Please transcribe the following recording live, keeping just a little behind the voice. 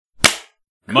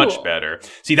Much better.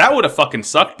 See, that would have fucking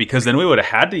sucked because then we would have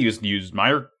had to use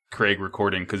my Craig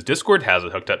recording because Discord has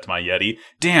it hooked up to my Yeti.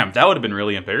 Damn, that would have been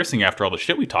really embarrassing after all the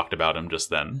shit we talked about him just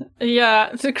then. Yeah,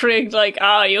 to Craig like,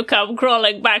 you come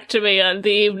crawling back to me on the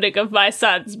evening of my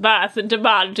son's bath and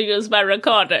demand to use my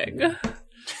recording.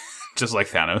 Just like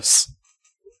Thanos.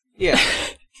 Yeah.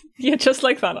 Yeah, just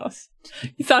like Thanos.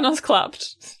 Thanos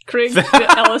clapped. Craig,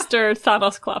 Alistair,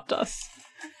 Thanos clapped us.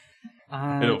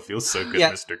 It don't feel so good,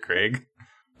 yeah. Mr. Craig.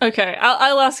 Okay,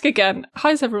 I'll ask again.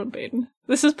 How's everyone been?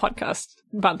 This is podcast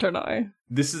banter now.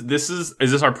 Is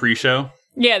this our pre-show?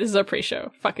 Yeah, this is our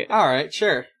pre-show. Fuck it. All right,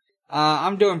 sure.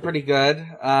 I'm doing pretty good.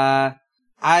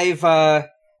 I've got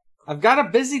a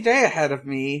busy day ahead of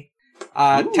me.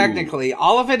 Technically,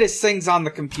 all of it is things on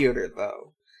the computer,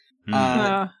 though.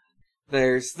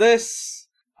 There's this.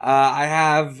 I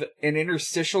have an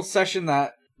interstitial session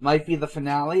that might be the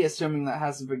finale, assuming that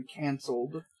hasn't been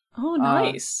canceled. Oh,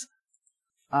 nice.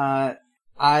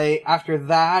 After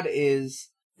that is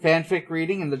fanfic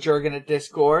reading in the Jurgen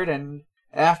Discord, and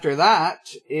after that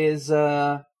is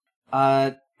VGT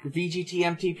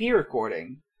MTP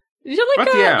recording. You're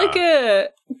like a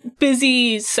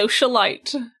busy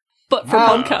socialite, but for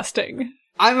podcasting.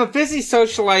 I'm a busy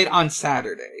socialite on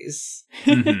Saturdays.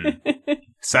 Mm-hmm.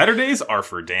 Saturdays are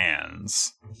for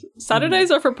Dans. Saturdays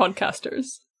are for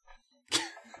podcasters.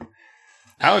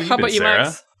 How have you been, about you, Sarah?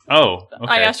 Max? Oh, okay.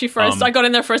 I asked you first. I got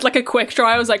in there first, like a quick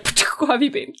try. I was like, how have you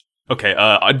been? Okay,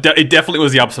 it definitely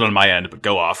was the opposite on my end, but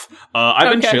go off.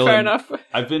 I've been chilling. Fair enough.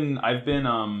 I've been,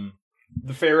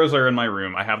 the pharaohs are in my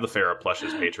room. I have the pharaoh plush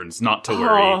as patrons, not to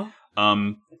worry.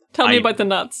 Tell me about the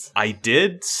nuts. I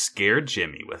did scare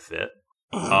Jimmy with it.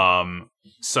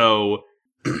 So,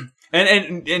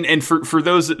 and for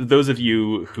those of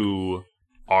you who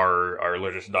are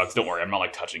allergic to dogs, don't worry, I'm not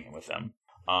like touching him with them.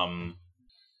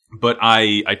 But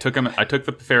I took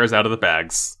the pharaohs out of the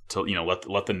bags to,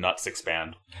 let the nuts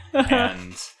expand.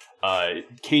 And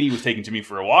Katie was taking Jimmy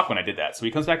for a walk when I did that. So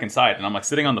he comes back inside and I'm like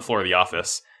sitting on the floor of the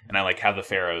office and I like have the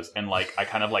pharaohs and like I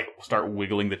kind of like start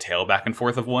wiggling the tail back and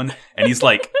forth of one and he's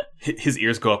like his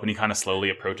ears go up and he kind of slowly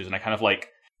approaches and I kind of like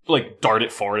dart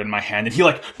it forward in my hand and he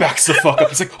like backs the fuck up.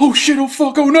 He's like, oh shit, oh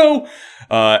fuck, oh no.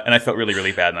 And I felt really,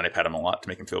 really bad and then I pet him a lot to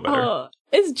make him feel better.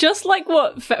 It's just like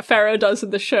what Pharaoh does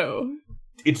in the show.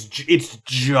 It's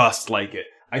just like it.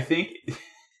 I think,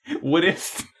 what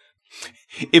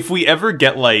if we ever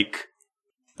get like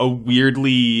a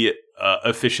weirdly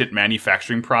efficient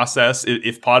manufacturing process,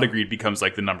 if Pod Agreed becomes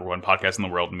like the #1 podcast in the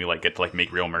world and we like get to like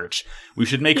make real merch, we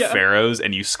should make pharaohs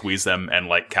and you squeeze them and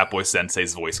like Catboy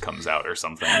Sensei's voice comes out or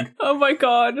something. Oh my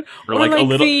god. Or like a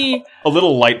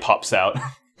little light pops out.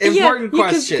 Important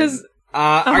question. 'cause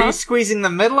are you squeezing the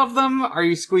middle of them? Are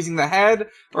you squeezing the head?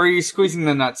 Or are you squeezing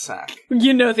the nutsack?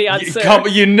 You know the answer.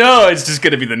 It's just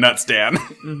going to be the nuts, Dan.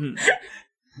 Mm-hmm.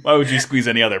 Why would you squeeze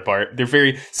any other part?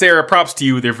 Sarah, props to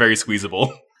you. They're very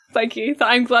squeezable. Thank you.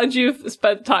 I'm glad you've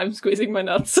spent time squeezing my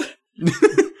nuts.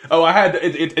 Oh, I had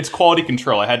it's quality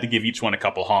control. I had to give each one a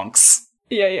couple honks.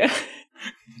 Yeah.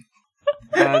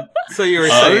 So you were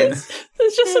saying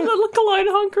there's just a little collide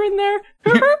honker in there.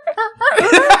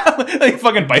 Like a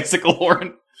fucking bicycle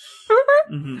horn.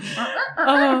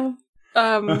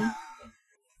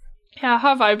 Yeah, how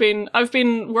have I been? I've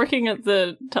been working at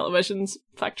the televisions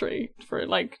factory for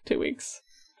like 2 weeks.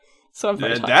 So I'm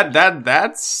very tired.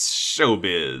 That's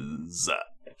showbiz.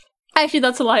 Actually,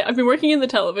 that's a lie. I've been working in the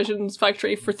televisions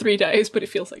factory for 3 days, but it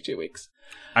feels like 2 weeks.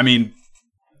 I mean,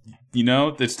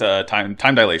 it's time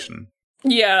dilation.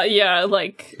 Yeah,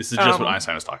 like... This is just what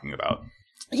Einstein was talking about.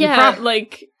 Yeah,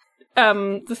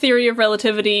 the theory of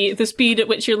relativity, the speed at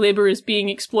which your labor is being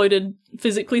exploited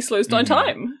physically slows down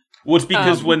time. Well, it's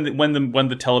because when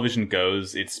the television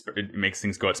goes, it makes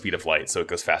things go at speed of light, so it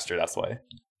goes faster, that's why.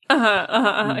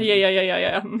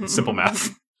 Yeah. Simple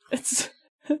math. It's...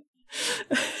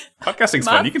 Podcasting's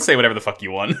fun. You can say whatever the fuck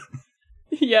you want.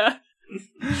 Yeah.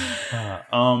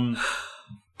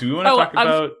 Do we want to talk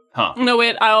about... No,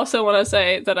 wait, I also want to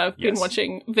say that I've been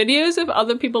watching videos of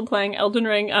other people playing Elden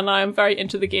Ring, and I'm very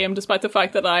into the game, despite the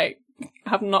fact that I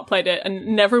have not played it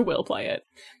and never will play it.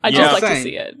 I just like to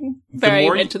see it.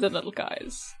 Very into the little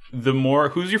guys.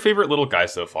 Who's your favorite little guy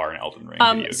so far in Elden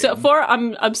Ring? So far,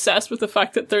 I'm obsessed with the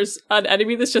fact that there's an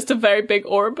enemy that's just a very big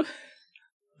orb.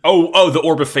 Oh, the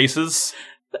orb of faces?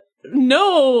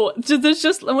 No, there's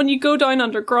just, when you go down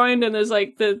underground and there's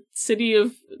like the city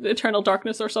of eternal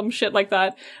darkness or some shit like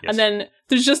that, and then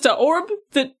there's just an orb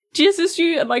that chases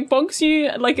you and like bonks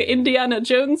you like an Indiana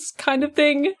Jones kind of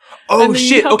thing. Oh and then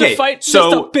shit! You have okay, to fight so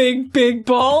just a big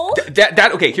ball.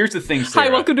 Okay. Here's the thing, Sarah.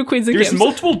 Hi, welcome to Queens of There's Games.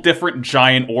 multiple different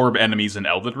giant orb enemies in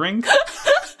Elden Ring.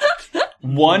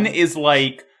 One is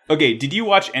like, okay, did you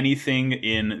watch anything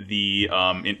in the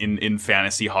in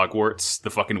fantasy Hogwarts, the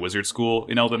fucking wizard school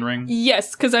in Elden Ring?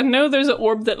 Yes, because I know there's an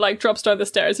orb that like drops down the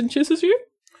stairs and chases you.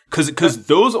 Because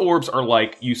those orbs are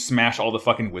like, you smash all the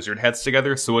fucking wizard heads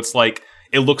together, so it's like,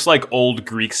 it looks like old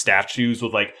Greek statues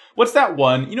with like, what's that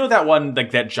one? You know that one,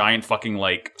 like that giant fucking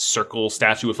like circle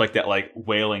statue with like that like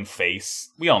wailing face?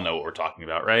 We all know what we're talking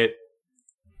about, right?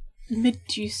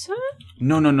 Medusa?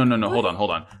 No.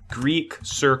 Hold on. Greek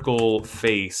circle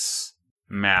face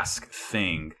mask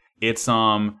thing. It's,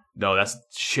 no,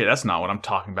 that's not what I'm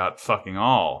talking about fucking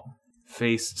all.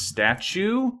 Face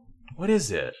statue? What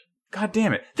is it? God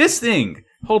damn it. This thing!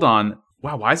 Hold on.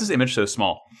 Wow, why is this image so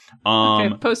small?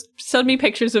 Okay, send me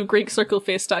pictures of Greek circle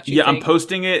face statue. Yeah, I'm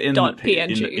posting it in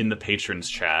PNG. in the patrons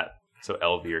chat, so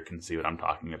Elvir can see what I'm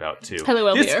talking about too.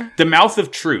 Hello, Elvir. The Mouth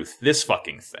of Truth, this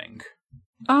fucking thing.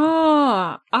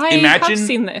 I have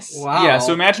seen this. Wow. Yeah,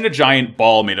 so imagine a giant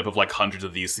ball made up of like hundreds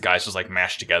of these guys just like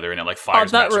mashed together, and it like fires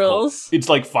that magical. rules. It's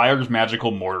like fires magical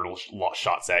mortal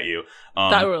shots at you.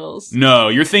 That rules. No,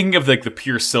 you're thinking of like the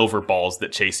pure silver balls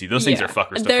that chase you. Those things are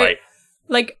fuckers to fight.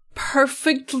 Like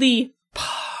perfectly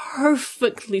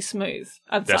smooth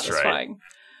and That's satisfying. Right.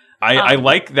 I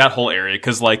like that whole area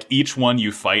because like each one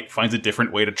you fight finds a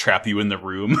different way to trap you in the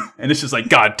room, and it's just like,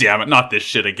 God damn it, not this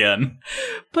shit again.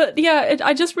 But yeah,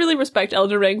 I just really respect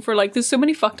Elden Ring for like, there's so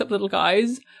many fucked up little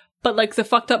guys, but like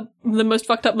the most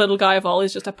fucked up little guy of all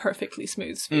is just a perfectly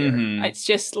smooth sphere. Mm-hmm. It's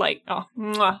just like, oh,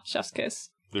 mwah, chef's kiss.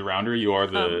 The rounder you are,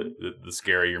 the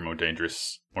scarier, more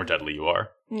dangerous, more deadly you are.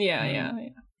 Yeah.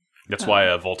 That's why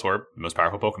Voltorb, the most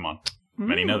powerful Pokemon.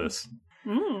 Many know this.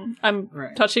 I'm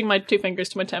touching my two fingers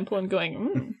to my temple and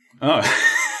going, Oh,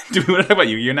 do we want to talk about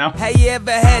Yu-Gi-Oh now? Have you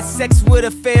ever had sex with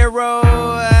a pharaoh?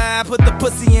 Put the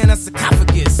pussy in a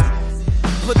sarcophagus.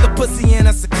 Put the pussy in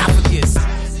a sarcophagus.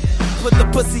 Put the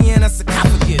pussy in a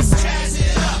sarcophagus.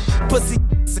 Pussy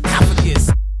sarcophagus.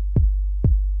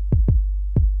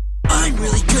 I'm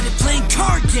really good at playing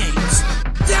card games.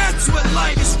 That's what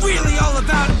life is really all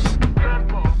about.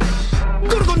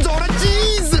 Gorgonzola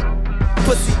cheese.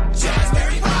 Pussy.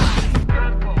 Raspberry pie.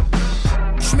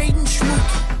 Schmaden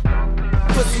schmooky.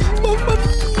 Pussy. Mamma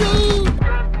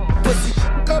mia. Pussy.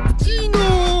 Cappuccino.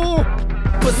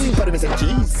 Pussy. Parmesan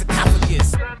cheese.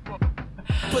 Sarcophagus.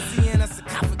 Pussy in a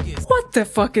sarcophagus. what the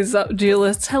fuck is up,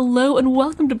 duelists? Hello and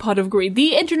welcome to Pot of Greed,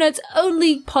 the internet's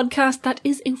only podcast that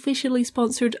is officially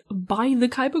sponsored by the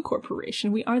Kaiba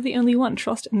Corporation. We are the only one.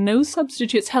 Trust no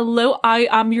substitutes. Hello, I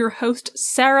am your host,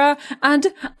 Sarah, and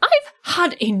I've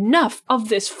had enough of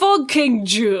this fucking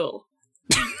duel.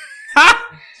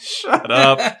 Shut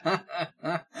up.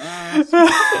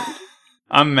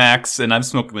 I'm Max, and I'm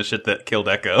smoking the shit that killed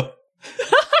Echo.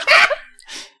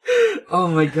 Oh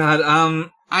my god,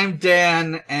 I'm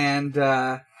Dan, and,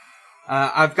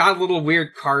 I've got a little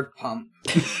weird card pump.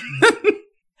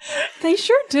 They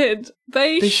sure did.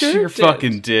 They sure did.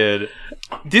 Fucking did.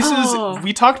 This is,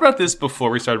 we talked about this before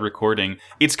we started recording.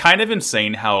 It's kind of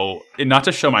insane how, and not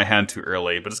to show my hand too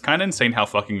early, but it's kind of insane how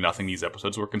fucking nothing these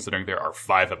episodes were, considering there are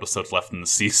 5 episodes left in the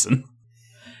season.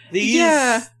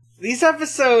 These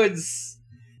episodes,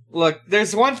 look,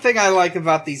 there's one thing I like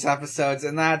about these episodes,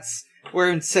 and that's we're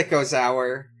in Sicko's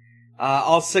hour.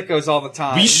 All sickos all the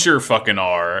time. We sure fucking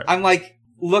are. I'm like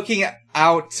looking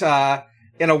out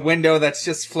in a window that's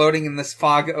just floating in this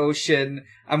fog ocean.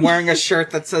 I'm wearing a shirt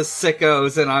that says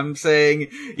Sickos, and I'm saying,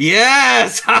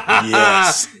 yes!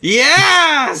 Yes!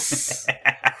 Yes!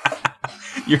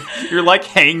 You're like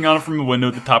hanging on from the window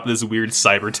at the top of this weird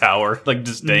cyber tower, like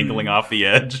just dangling off the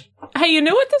edge. Hey, you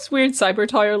know what this weird cyber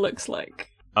tower looks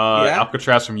like?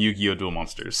 Alcatraz from Yu-Gi-Oh! Duel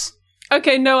Monsters.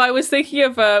 Okay, no, I was thinking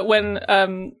of when,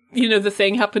 the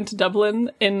thing happened to Dublin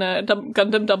in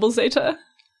Gundam Double Zeta.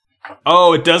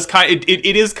 Oh, it does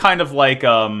it is kind of like,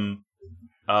 was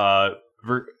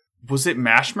it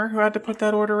Mashmer who had to put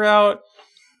that order out?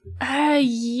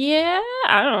 Yeah,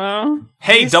 I don't know.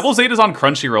 Hey, Double Zeta's on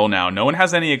Crunchyroll now. No one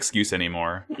has any excuse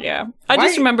anymore. Yeah. I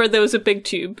just remember there was a big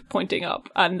tube pointing up,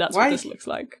 and that's what this looks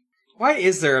like. Why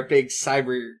is there a big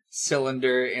cyber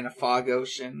cylinder in a fog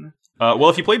ocean? Well,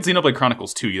 if you played Xenoblade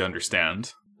Chronicles 2, you'd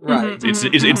understand. Right. It's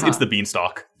the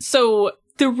beanstalk. So,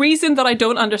 the reason that I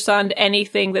don't understand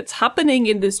anything that's happening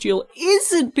in this duel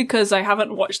isn't because I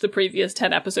haven't watched the previous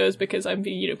 10 episodes, because I've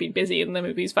been busy in the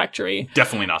movies factory.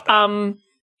 Definitely not that.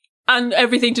 And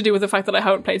everything to do with the fact that I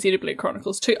haven't played Xenoblade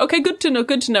Chronicles 2. Okay, good to know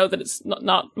that it's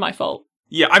not my fault.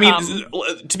 Yeah, I mean,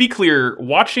 to be clear,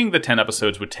 watching the 10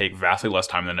 episodes would take vastly less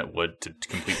time than it would to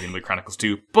complete Xenoblade Chronicles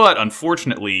 2, but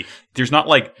unfortunately, there's not,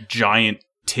 like, giant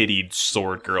giant-tittied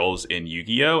sword girls in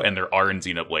Yu-Gi-Oh! And there are in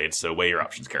Xenoblade, so weigh your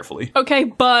options carefully. Okay,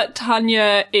 but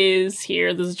Tanya is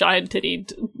here. This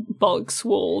giant-tittied,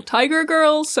 bulk-swole tiger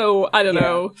girl, so I don't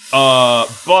know.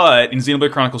 But in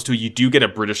Xenoblade Chronicles 2, you do get a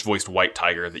British-voiced white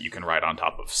tiger that you can ride on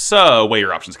top of, so weigh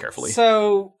your options carefully.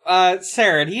 So,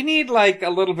 Sarah, do you need, like, a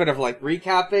little bit of, like,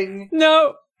 recapping?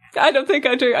 No, I don't think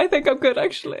I do. I think I'm good,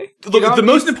 actually. The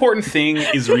most important thing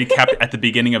is recap at the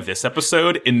beginning of this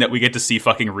episode, in that we get to see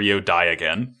fucking Rio die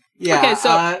again. Yeah. Okay, so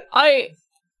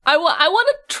I want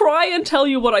to try and tell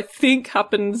you what I think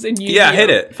happens in Yu-Gi-Oh! Yeah, hit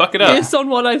it. Fuck it up. Based on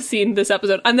what I've seen this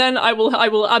episode, and then I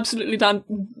will absolutely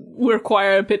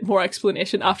require a bit more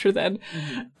explanation after then.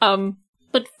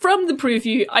 But from the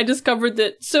preview, I discovered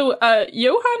that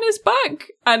Johan is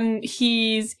back and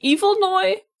he's evil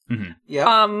now. Mm-hmm.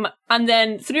 Yeah. And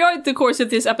then throughout the course of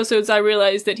this episode, I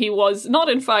realized that he was not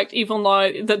in fact evil now.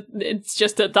 That it's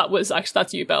just that's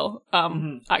Yubel.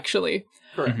 Actually.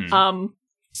 Correct. Mm-hmm.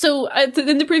 So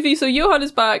in the preview, so Johan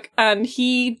is back and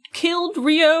he killed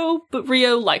Rio, but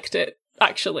Rio liked it,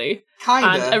 actually. Kinda.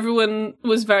 And everyone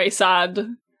was very sad.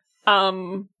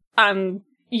 And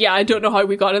yeah, I don't know how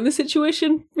we got in this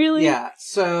situation, really. Yeah,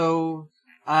 so,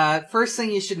 first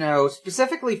thing you should know,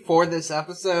 specifically for this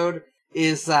episode,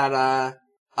 is that,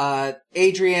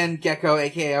 Adrian Gecko,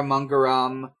 aka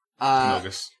Amongaram,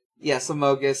 Amogus. Yes,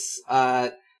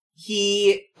 Amogus,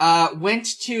 he, went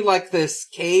to, like, this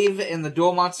cave in the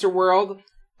Duel Monster world,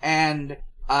 and,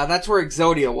 that's where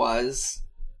Exodia was.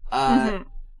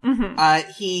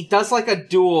 He does, like, a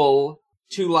duel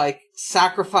to, like,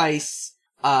 sacrifice,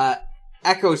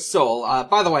 Echo's soul.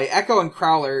 By the way, Echo and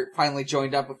Crowler finally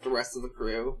joined up with the rest of the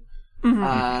crew.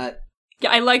 Yeah,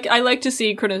 I like to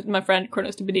see my friend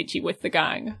Kronos Dominici with the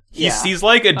gang. He's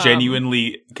like a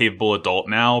genuinely capable adult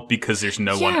now because there's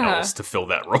no one else to fill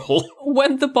that role.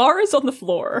 When the bar is on the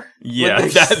floor. Yeah,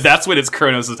 that's when it's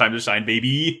Kronos' time to shine,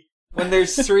 baby. When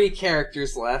there's 3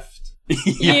 characters left.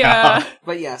 Yeah.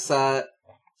 But yes,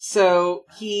 so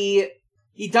he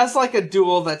does like a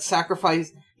duel that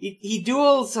sacrifices. He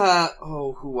duels,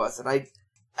 who was it?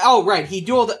 He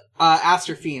dueled,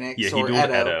 Aster Phoenix. Yeah, he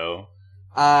dueled Edo.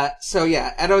 So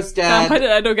yeah, Edo's dead. How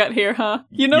did Edo get here, huh?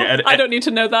 You know, Yeah, I don't need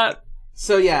to know that.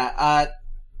 So yeah,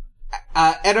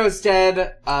 Edo's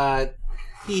dead,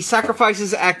 he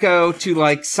sacrifices Echo to,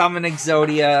 like, summon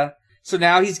Exodia. So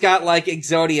now he's got, like,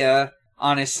 Exodia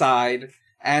on his side,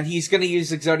 and he's gonna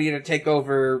use Exodia to take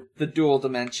over the dual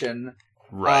dimension.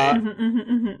 Right.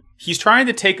 He's trying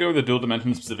to take over the dual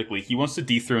dimension specifically. He wants to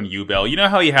dethrone Yubel. You know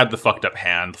how he had the fucked up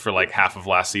hand for like half of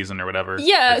last season or whatever?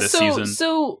 Yeah, this season?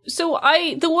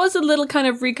 there was a little kind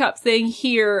of recap thing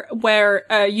here where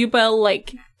Yubel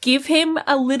like give him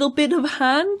a little bit of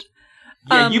hand.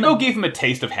 Yeah, Yubel gave him a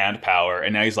taste of hand power,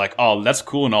 and now he's like, oh, that's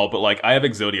cool and all, but like I have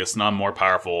Exodia, so now I'm more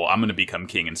powerful. I'm gonna become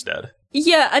king instead.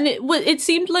 Yeah, and it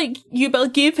seemed like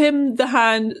Yubel gave him the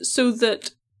hand so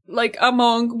that like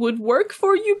Among would work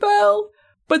for Yubel,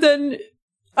 but then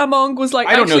Among was like,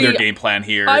 I don't know their game plan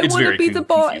here. It's very be the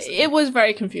boss. confusing. It was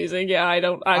very confusing.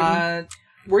 Yeah,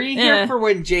 Were you here for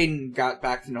when Jaden got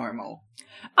back to normal?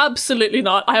 Absolutely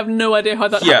not. I have no idea how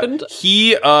that happened.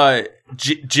 He,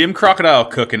 Jim Crocodile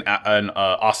Cook and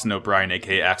Austin O'Brien,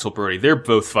 aka Axel Brody, they're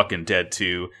both fucking dead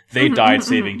too. They died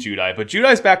saving Judai, but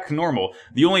Judai's back to normal.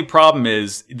 The only problem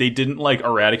is they didn't like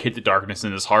eradicate the darkness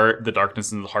in his heart. The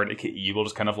darkness in his heart, aka evil,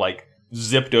 just kind of like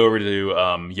zipped over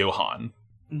to Johan.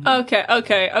 Okay.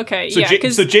 So yeah,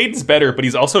 so Jaden's better, but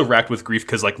he's also racked with grief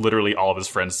because like literally all of his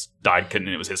friends died and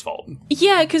it was his fault.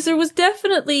 Yeah, because there was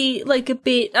definitely like a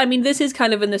bit. I mean, this is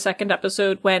kind of in the second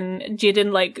episode when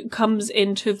Jaden like comes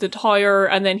into the tower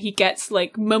and then he gets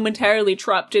like momentarily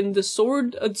trapped in the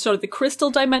sort of the crystal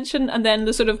dimension, and then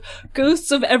the sort of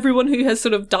ghosts of everyone who has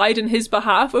sort of died in his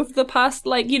behalf over the past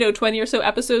 20 or so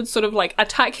episodes sort of like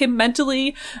attack him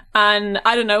mentally, and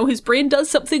I don't know, his brain does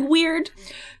something weird.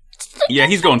 Yeah,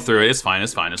 he's going through it. It's fine.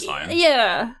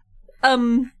 Yeah.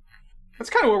 That's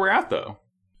kind of where we're at, though.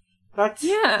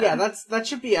 That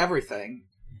should be everything.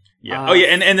 Yeah.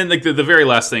 And then like the very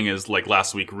last thing is like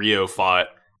last week Rio fought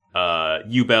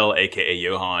Yubel, aka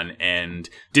Johan, and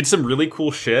did some really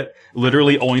cool shit,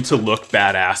 literally only to look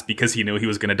badass because he knew he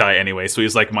was gonna die anyway. So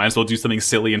he's like, might as well do something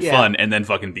silly and fun, and then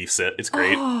fucking beefs it. It's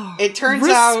great. It turns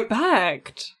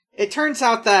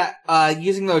out that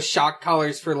using those shock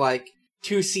collars for like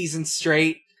 2 seasons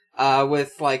straight,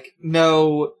 with like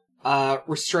no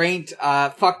restraint,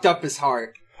 fucked up his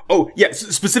heart. Oh, yeah,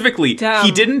 specifically, Damn.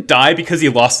 He didn't die because he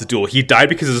lost the duel. He died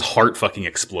because his heart fucking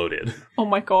exploded. Oh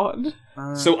my god.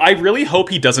 So I really hope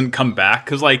he doesn't come back,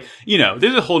 because, like, you know,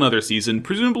 there's a whole nother season.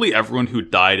 Presumably everyone who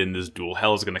died in this duel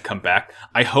hell is going to come back.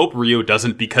 I hope Rio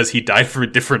doesn't, because he died for a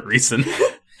different reason.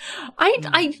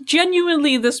 I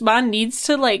genuinely, this man needs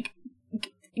to, like,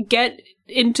 get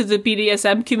into the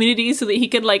BDSM community so that he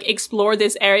can, like, explore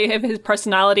this area of his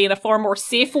personality in a far more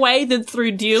safe way than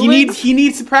through dueling. He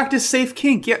needs to practice safe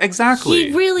kink. Yeah, exactly.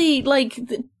 He really, like,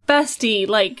 bestie,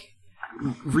 like...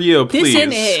 Rio, please. This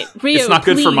in it. Rio, it's not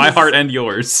good please. for my heart and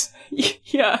yours.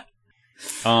 Yeah.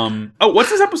 Oh, what's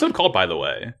this episode called, by the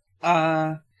way?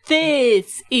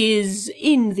 This is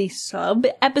in the sub,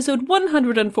 episode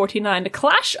 149,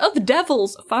 Clash of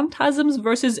Devils, Phantasms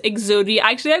versus Exodia.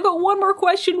 Actually, I got one more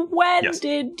question. When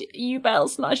did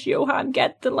Yubel / Johan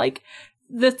get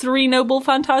the three noble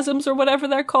phantasms or whatever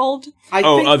they're called?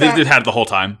 They've had it the whole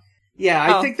time.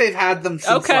 Yeah, I think they've had them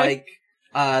since the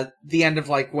end of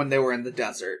when they were in the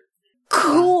desert.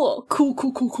 Cool.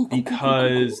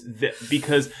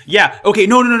 Because yeah, okay,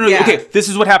 no. Yeah. Okay, this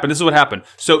is what happened.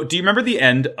 So, do you remember the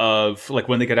end of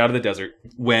when they get out of the desert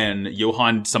when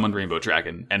Johan summoned Rainbow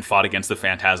Dragon and fought against the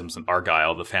Phantasms and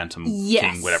Argyle, the Phantom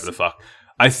King, whatever the fuck?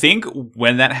 I think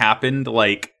when that happened,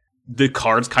 the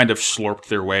cards kind of slurped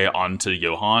their way onto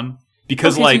Johan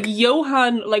because so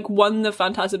Johan won the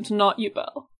Phantasms, not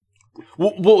Yubel.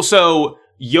 Well, so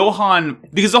Johan,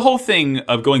 because the whole thing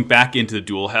of going back into the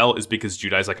dual hell is because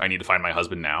Judai's I need to find my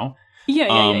husband now.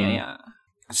 Yeah.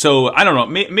 So, I don't know,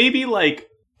 maybe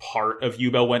part of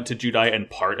Yubel went to Judai and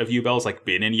part of Yubel's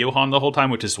been in Johan the whole time,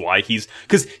 which is why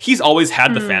because he's always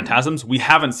had the Phantasms. We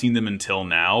haven't seen them until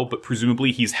now, but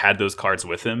presumably he's had those cards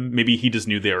with him. Maybe he just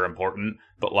knew they were important,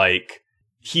 but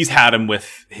he's had them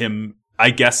with him,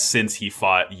 I guess, since he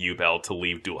fought Yubel to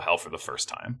leave dual hell for the first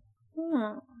time.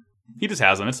 He just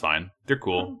has them. It's fine. They're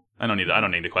cool. I don't need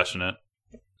to question it.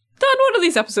 Dan, what are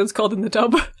these episodes called in the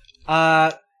dub?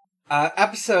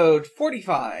 Episode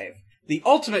 45, The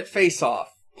Ultimate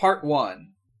Face-Off, Part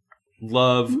 1.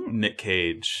 Love Nick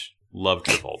Cage. Love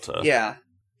Travolta. Yeah.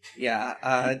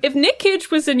 If Nick Cage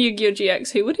was in Yu-Gi-Oh!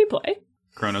 GX, who would he play?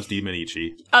 Kronos D.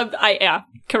 Medici. Yeah,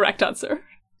 correct answer.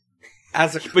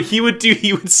 But he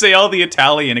would say all the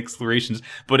Italian explorations,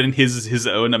 but in his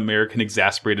own American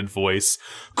exasperated voice.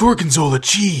 Gorgonzola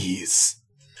cheese!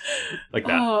 Like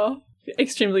that. Oh,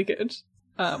 extremely good.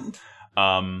 Yeah,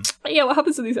 what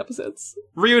happens in these episodes?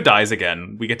 Rio dies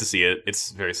again. We get to see it.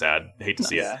 It's very sad. I hate to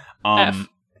see it.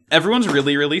 Everyone's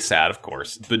really, really sad, of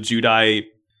course. But Judai,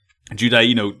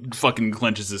 fucking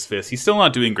clenches his fist. He's still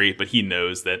not doing great, but he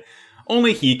knows that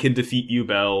only he can defeat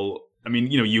Yubel. I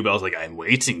mean, Yubel's I'm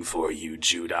waiting for you,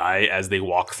 Judai, as they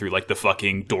walk through, the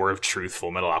fucking Door of Truth, Full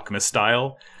Metal Alchemist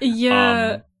style.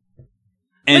 Yeah.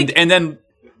 And then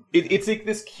it's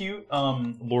this cute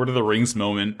Lord of the Rings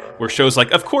moment where Sho's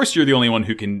of course you're the only one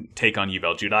who can take on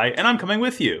Yubel, Judai, and I'm coming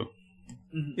with you.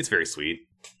 It's very sweet.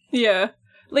 Yeah.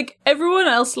 Everyone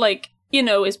else,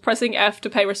 is pressing F to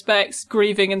pay respects,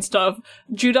 grieving and stuff.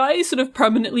 Judai sort of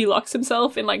permanently locks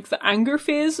himself in, the anger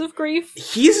phase of grief.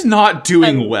 He's not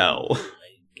doing well.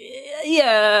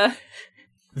 Yeah.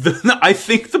 I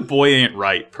think the boy ain't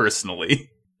right, personally.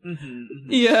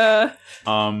 Yeah.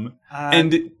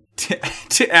 And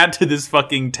to add to this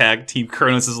fucking tag team,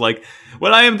 Kronos is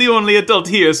well, I am the only adult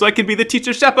here, so I can be the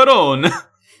teacher chaperone.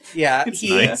 Yeah, it's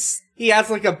nice. He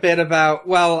has a bit about,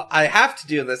 well, I have to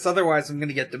do this, otherwise I'm going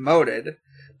to get demoted.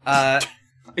 I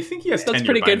think he has tenure. That's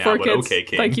pretty good by for now, kids. Okay,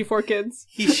 King. Thank you for kids.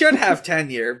 He should have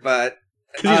tenure, but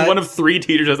because he's one of 3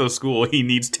 teachers at the school, he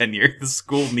needs tenure. The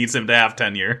school needs him to have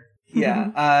tenure.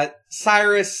 Yeah.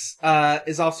 Cyrus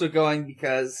is also going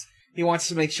because he wants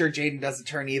to make sure Jaden doesn't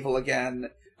turn evil again.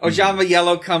 Ojama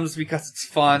Yellow comes because it's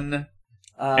fun.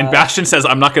 And Bastion says,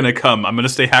 I'm not going to come. I'm going to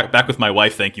stay back with my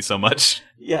wife. Thank you so much.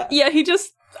 Yeah. Yeah,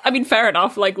 fair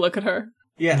enough. Look at her.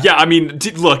 Yeah. Yeah, I mean,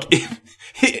 look,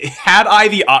 had I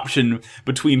the option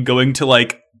between going to,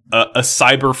 a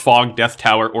cyber fog death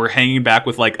tower or hanging back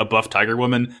with, a buff tiger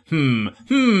woman,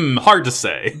 hard to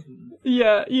say.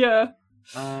 Yeah.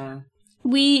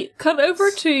 We cut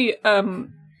over to,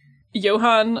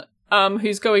 Johan,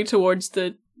 who's going towards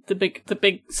the big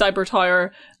cyber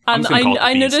tower. And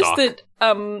I noticed that,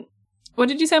 what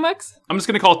did you say, Max? I'm just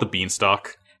going to call it the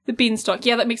Beanstalk. The Beanstalk.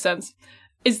 Yeah, that makes sense.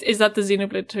 Is that the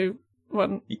Xenoblade 2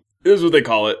 one? This is what they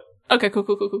call it. Okay, cool.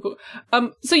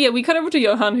 So yeah, we cut over to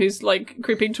Johan, who's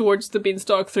creeping towards the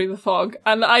Beanstalk through the fog,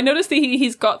 and I noticed that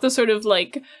he's got the sort of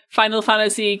Final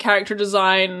Fantasy character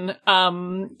design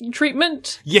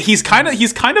treatment. Yeah, he's kind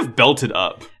of belted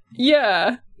up.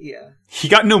 Yeah. He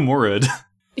got Nomura'd.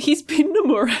 He's been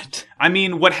Nomura'd. I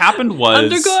mean, what happened was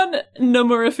undergone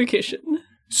Nomurification.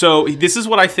 So this is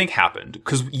what I think happened,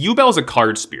 because Yubel's a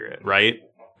card spirit, right?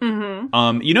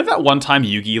 Mm-hmm. You know that one time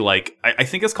Yugi, I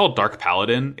think it's called Dark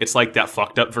Paladin. It's that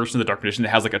fucked up version of the Dark Edition that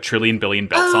has a trillion billion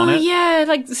belts on it.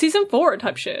 Yeah, season 4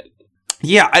 type shit.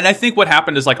 Yeah, and I think what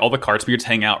happened is, like, all the card spirits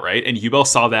hang out, right? And Yubel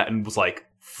saw that and was like,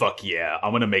 fuck yeah,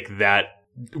 I'm gonna make that...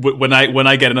 When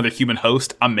I get another human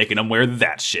host, I'm making them wear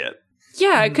that shit.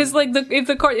 Yeah, because like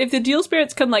if the Deal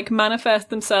spirits can like manifest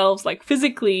themselves like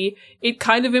physically, it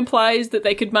kind of implies that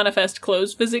they could manifest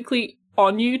clothes physically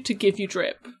on you to give you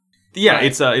drip. Yeah,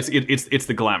 Right. it's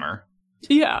the glamour.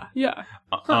 Yeah.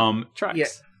 Tracks. Yeah.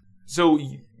 So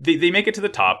they make it to the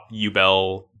top.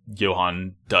 Yubel,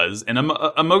 Johan does, and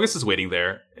Amogus is waiting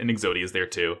there, and Exodia is there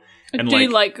too. And Do you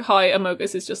like how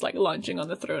Amogus is just like lounging on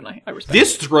the throne? I respect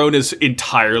this it. throne is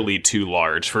entirely too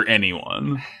large for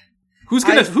anyone. Who's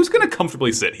gonna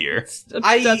comfortably sit here?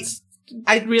 That's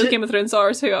real Game of Thrones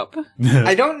hours. Who up?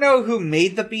 I don't know who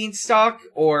made the beanstalk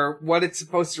or what it's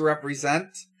supposed to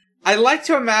represent. I like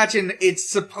to imagine it's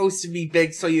supposed to be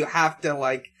big, so you have to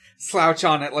like slouch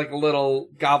on it like a little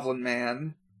goblin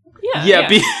man. Yeah.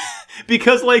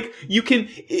 Because like you can,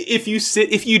 if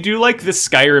you do like the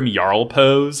Skyrim Jarl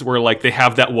pose where like they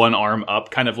have that one arm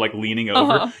up, kind of like leaning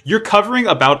over, you're covering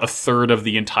about a third of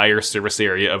the entire surface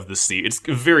area of the seat. It's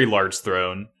a very large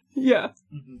throne. Yeah.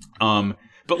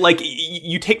 But like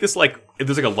you take this, like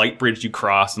there's like a light bridge you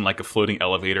cross and like a floating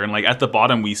elevator, and like at the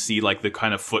bottom we see like the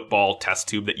kind of football test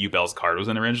tube that Yubel's card was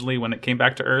in originally when it came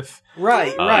back to Earth.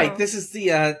 Right. This is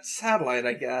the satellite,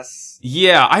 I guess.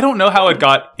 Yeah, I don't know how it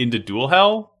got into Dual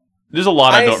Hell. There's a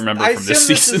lot I don't remember from this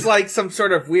season. This is like some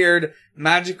sort of weird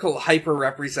magical hyper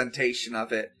representation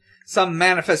of it. Some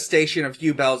manifestation of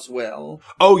Yubel's will.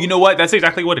 Oh, you know what? That's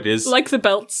exactly what it is. Like the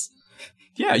belts.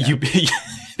 Yeah.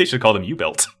 They should call them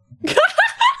U-Belt.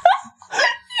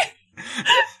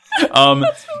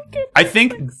 I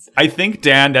think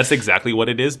Dan, that's exactly what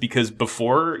it is, because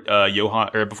before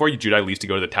before Judai leaves to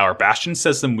go to the tower, Bastion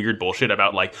says some weird bullshit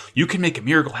about like, you can make a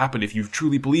miracle happen if you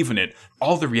truly believe in it.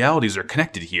 All the realities are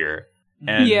connected here.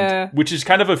 And which is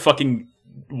kind of a fucking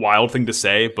wild thing to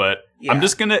say, but yeah. I'm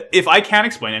just gonna, if I can't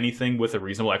explain anything with a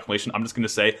reasonable explanation, I'm just gonna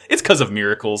say it's because of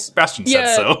miracles. Bastion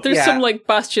said so. There's some like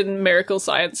Bastion miracle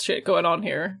science shit going on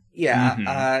here. Yeah,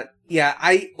 Mm-hmm. Yeah,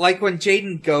 I like when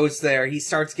Jaden goes there, he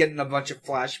starts getting a bunch of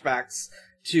flashbacks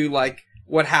to like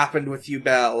what happened with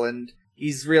Yubel, and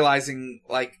he's realizing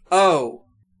like, oh,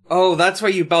 that's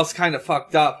why Yubel's kind of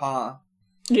fucked up, huh?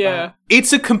 Yeah.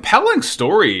 It's a compelling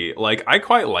story. Like, I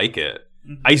quite like it.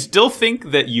 Mm-hmm. I still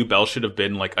think that Yubel should have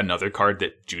been like another card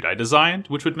that Judai designed,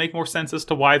 which would make more sense as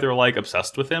to why they're like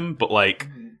obsessed with him. But like,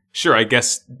 sure, I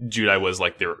guess Judai was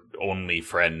like their only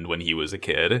friend when he was a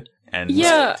kid, and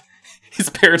yeah. His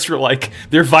parents were like,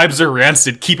 their vibes are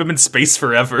rancid, keep him in space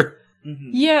forever.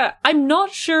 Mm-hmm. Yeah, I'm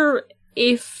not sure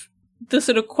if the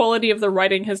sort of quality of the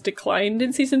writing has declined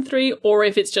in season 3, or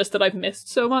if it's just that I've missed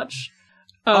so much.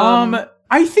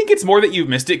 I think it's more that you've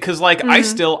missed it, because like,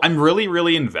 I'm really,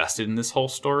 really invested in this whole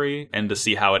story, and to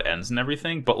see how it ends and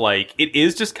everything, but like, it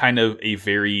is just kind of a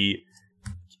very...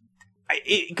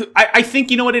 I think,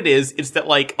 you know what it is? It's that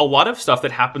like, a lot of stuff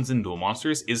that happens in Duel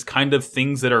Monsters is kind of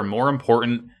things that are more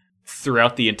important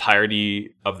throughout the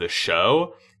entirety of the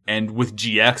show, and with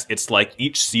GX it's like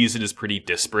each season is pretty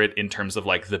disparate in terms of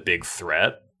like the big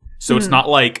threat, so it's not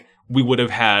like we would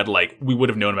have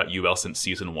known about Yubel since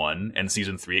season 1, and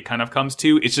season 3 it kind of comes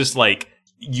to. It's just like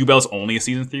Yubel's only a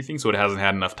season 3 thing, so it hasn't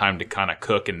had enough time to kind of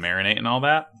cook and marinate and all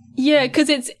that. Yeah, because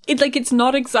it's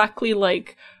not exactly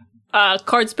like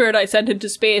Card Spirit I sent into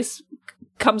space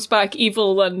comes back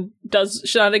evil and does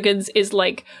shenanigans is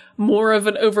like more of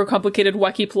an overcomplicated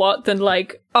wacky plot than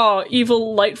like,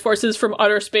 evil light forces from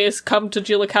outer space come to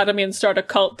Duel Academy and start a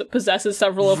cult that possesses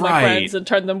several of my friends and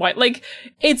turn them white. Like,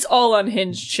 it's all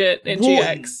unhinged shit in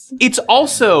GX. It's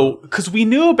also because we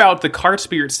knew about the card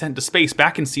spirit sent to space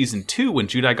back in season 2 when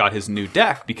Judai got his new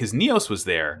deck, because Neos was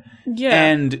there. Yeah.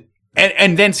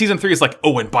 And then season 3 is like,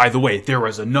 oh, and by the way, there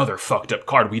was another fucked up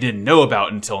card we didn't know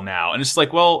about until now. And it's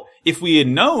like, well, if we had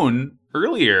known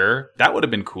earlier, that would have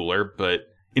been cooler. But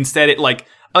instead, it like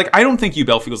I don't think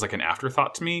Yubel feels like an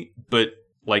afterthought to me. But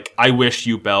like, I wish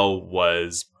Yubel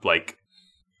was like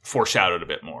foreshadowed a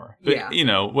bit more. But, yeah. You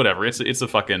know, whatever. It's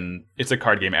a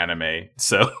card game anime.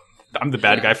 So I'm the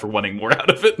bad guy for wanting more out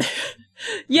of it.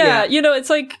 Yeah, you know,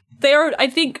 it's like, they are, I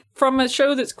think, from a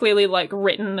show that's clearly, like,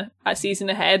 written a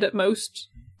season ahead at most,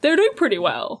 they're doing pretty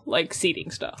well, like, seeding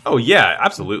stuff. Oh, yeah,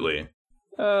 absolutely.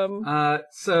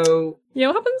 So... You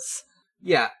know what happens?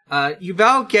 Yeah,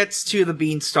 Yubel gets to the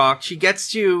beanstalk, she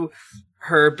gets to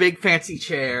her big fancy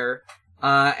chair,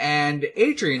 and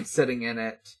Adrian's sitting in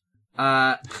it.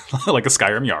 Like a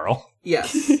Skyrim Jarl.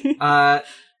 Yes.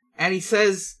 And he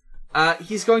says,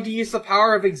 he's going to use the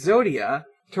power of Exodia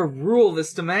to rule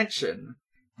this dimension.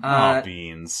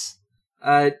 Beans.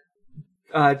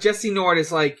 Jesse Nord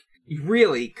is like,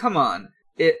 really? Come on.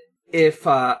 if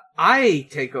I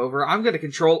take over, I'm going to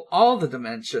control all the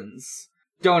dimensions.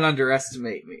 Don't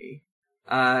underestimate me.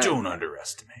 Don't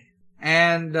underestimate.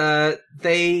 And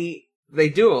they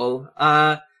duel.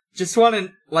 Just want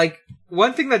to, like,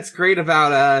 one thing that's great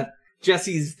about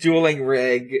Jesse's dueling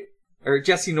rig, or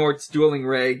Jesse Nord's dueling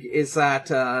rig, is that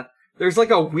there's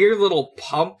like a weird little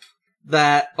pump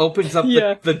that opens up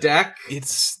the deck.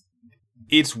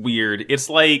 It's weird. It's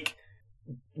like,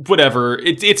 whatever.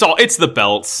 It's the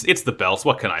belts. It's the belts.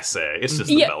 What can I say? It's just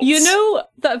the belts. You know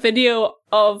that video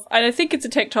of, and I think it's a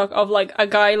TikTok of like a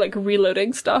guy like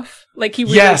reloading stuff. Like he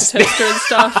reloads a toaster and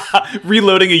stuff.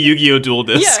 Reloading a Yu-Gi-Oh! Duel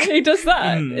disc. Yeah, he does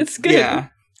that. It's good. Yeah.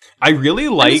 I really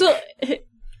like...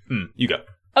 you go.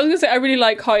 I was going to say, I really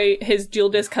like how his dual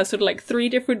disc has sort of like 3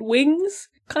 different wings,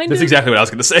 kind of. That's exactly what I was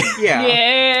going to say. Yeah.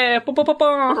 Yeah.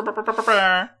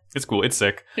 It's cool. It's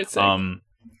sick. It's sick.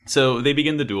 So they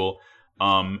begin the duel.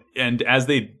 And as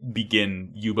they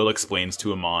begin, Yubel explains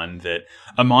to Amon that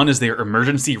Amon is their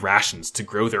emergency rations to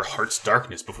grow their heart's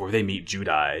darkness before they meet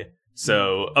Judai.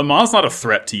 So Amon's not a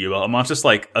threat to Yubel. Amon's just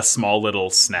like a small little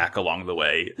snack along the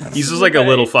way. He's just like a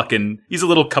little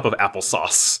cup of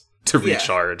applesauce to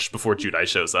recharge before Judai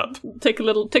shows up. Take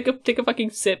a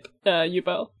fucking sip,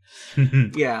 Yubel.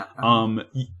 Yeah.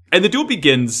 And the duel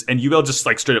begins, and Yubel just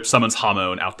like straight up summons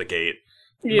Hamon out the gate.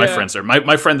 Yeah. My friends are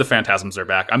my friend the Phantasms are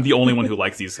back. I'm the only one who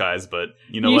likes these guys, but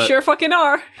you know what? You sure fucking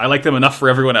are. I like them enough for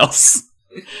everyone else.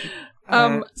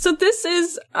 So this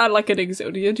is like an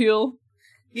Exodia duel.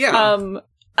 Yeah.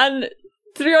 And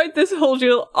throughout this whole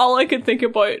duel, all I could think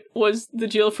about was the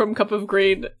duel from Cup of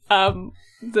Green,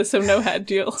 the So No Head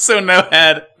duel. So No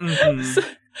Head. Mm-hmm. So,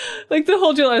 like the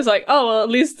whole duel, I was like, oh well, at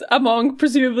least Amon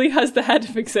presumably has the head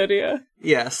of Exodia.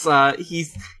 Yes.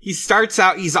 He starts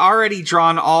out. He's already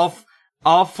drawn all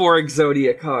 4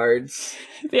 Exodia cards.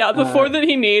 Yeah, the 4 that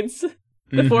he needs.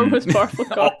 The 4 most powerful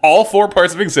cards. All 4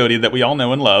 parts of Exodia that we all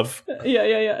know and love.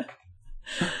 Yeah.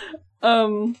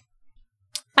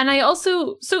 And I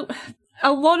also, so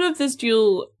a lot of this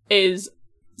duel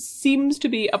seems to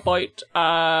be about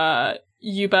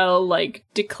Yubel like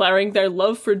declaring their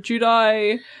love for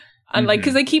Judai, and like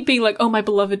because they keep being like, oh my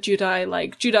beloved Judai,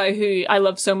 like Judai who I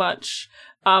love so much.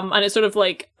 And it's sort of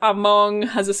like Amon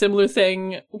has a similar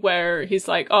thing where he's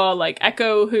like, oh, like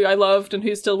Echo, who I loved and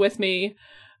who's still with me.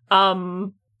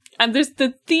 And there's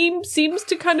the theme seems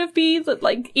to kind of be that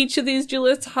like each of these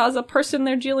duelists has a person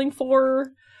they're dueling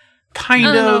for. Kind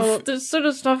I don't of. know. There's sort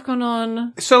of stuff going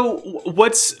on. So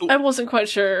I wasn't quite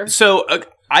sure. So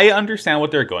I understand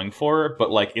what they're going for, but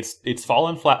like it's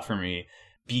fallen flat for me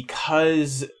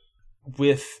because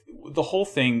with the whole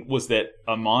thing was that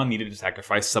Amon needed to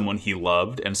sacrifice someone he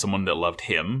loved and someone that loved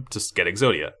him to get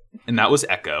Exodia, and that was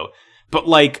Echo. But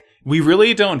like we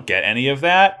really don't get any of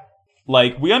that.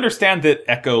 Like we understand that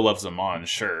Echo loves Amon,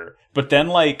 sure, but then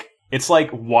like it's like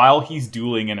while he's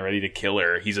dueling and ready to kill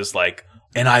her, he's just like,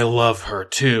 and I love her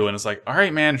too. And it's like, all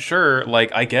right, man, sure.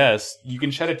 Like, I guess you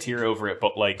can shed a tear over it,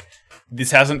 but like,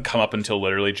 this hasn't come up until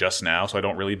literally just now, so I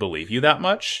don't really believe you that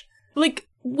much. Like,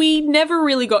 we never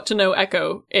really got to know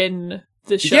Echo in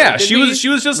the show. Yeah, she was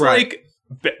just Right. like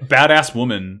badass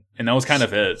woman, and that was kind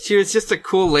of it. She was just a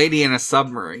cool lady in a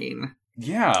submarine.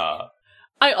 Yeah.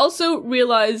 I also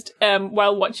realized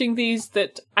while watching these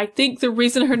that I think the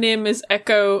reason her name is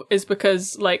Echo is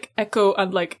because like Echo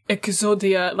and like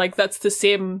Exodia, like that's the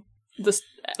same.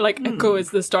 Echo is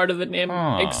the start of the name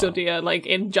Exodia, like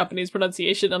in Japanese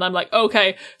pronunciation, and I'm like,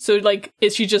 okay, so like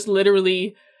is she just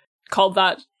literally called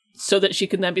that so that she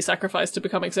can then be sacrificed to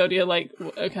become Exodia? Like,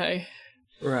 okay,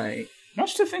 Right.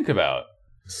 Much to think about.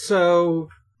 So,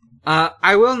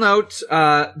 I will note,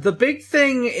 the big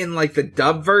thing in like the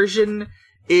dub version,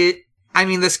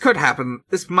 this could happen.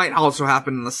 This might also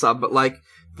happen in the sub, but like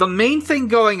the main thing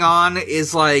going on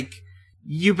is like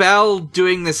Yubel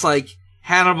doing this like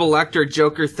Hannibal Lecter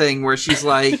Joker thing where she's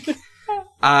like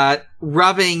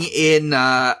rubbing in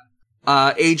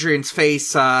Adrian's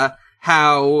face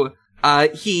how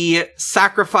he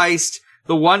sacrificed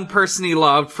the one person he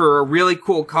loved for a really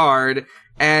cool card,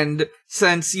 and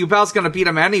since Yubel's gonna beat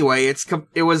him anyway,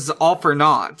 it was all for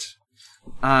naught.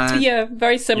 yeah,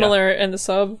 very similar in the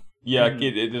sub. Yeah,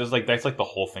 it is like that's like the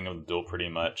whole thing of the duel, pretty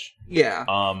much. Yeah.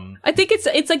 I think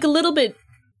it's like a little bit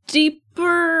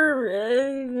deeper,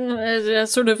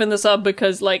 sort of in the sub,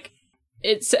 because like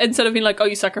it's instead of being like, oh,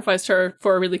 you sacrificed her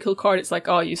for a really cool card, it's like,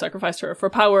 oh, you sacrificed her for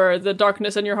power, the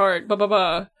darkness in your heart, blah blah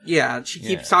blah. Yeah, she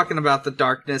keeps talking about the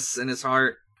darkness in his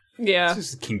heart. Yeah,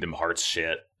 This is Kingdom Hearts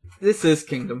shit. This is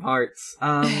Kingdom Hearts.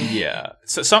 Yeah.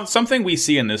 So something we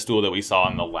see in this duel that we saw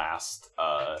in the last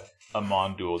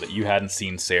Amon duel that you hadn't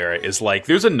seen, Sarah, is like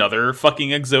there's another fucking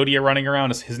Exodia running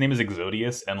around. His name is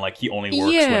Exodius, and like he only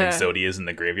works when Exodia is in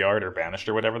the graveyard or banished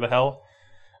or whatever the hell.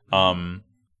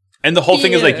 And the whole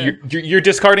thing is like you're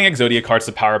discarding Exodia cards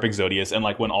to power up Exodius, and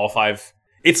like when all 5,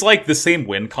 it's like the same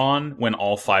win con. When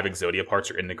all 5 Exodia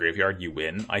parts are in the graveyard, you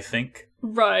win. I think,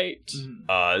 right?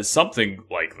 Something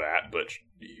like that, but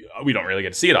we don't really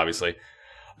get to see it, obviously.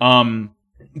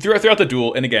 Throughout the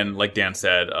duel, and again, like Dan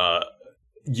said,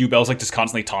 Yubel's like just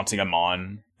constantly taunting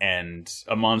Amon, and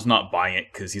Amon's not buying it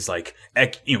because he's like,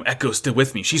 Echo's still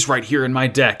with me. She's right here in my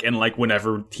deck. And like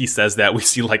whenever he says that, we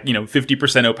see like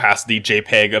 50% opacity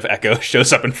JPEG of Echo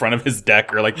shows up in front of his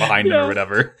deck or like behind him or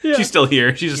whatever. Yeah. She's still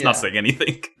here. She's just not saying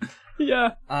anything.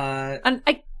 Yeah. And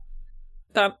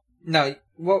no,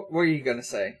 what were you gonna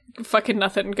say? Fucking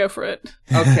nothing. Go for it.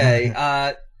 Okay.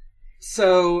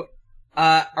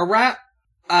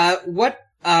 What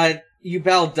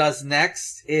Yubel does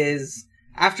next is,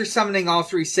 after summoning all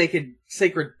 3 sacred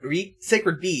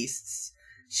beasts,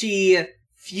 she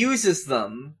fuses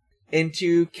them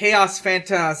into Chaos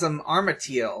Phantasm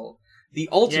Armatiel, the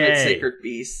ultimate sacred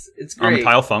beast. It's great.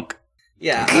 Armatiel Funk.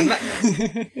 Yeah.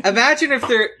 Imagine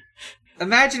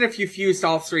if you fused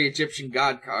all 3 Egyptian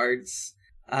god cards.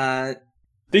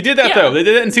 They did that though. They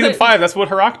did it in season 5. That's what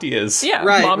Herakti is. Yeah.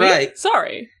 Right. Mommy? Right.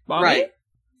 Sorry. Mommy? Right.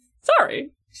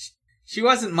 Sorry. She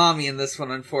wasn't mommy in this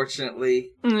one,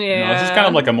 unfortunately. Yeah. No, this is kind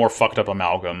of like a more fucked up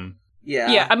amalgam.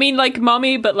 Yeah. Yeah, I mean, like,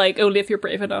 mommy, but, like, only if you're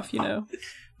brave enough,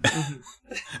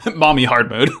 Mommy hard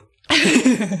mode.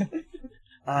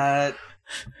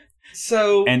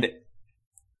 So... And...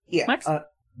 Yeah. Max?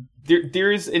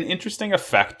 There is an interesting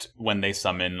effect when they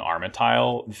summon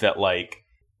Armatiel that, like...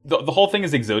 The whole thing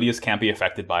is Exodius can't be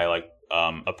affected by, like,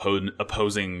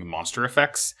 opposing monster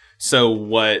effects. So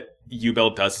what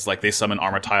Yubel does is like they summon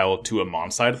Armatiel to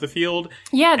Amon's side of the field.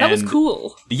 Yeah, that was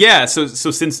cool. Yeah, so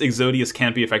since Exodius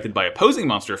can't be affected by opposing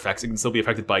monster effects, it can still be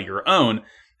affected by your own,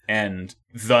 and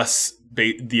thus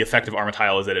the effect of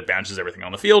Armatiel is that it banishes everything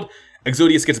on the field.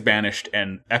 Exodius gets banished,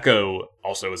 and Echo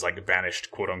also is like banished,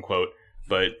 quote unquote.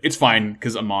 But it's fine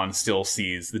because Amon still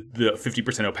sees the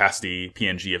 50% opacity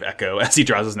PNG of Echo as he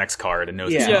draws his next card and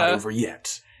knows it's not over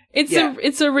yet.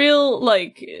 It's a real,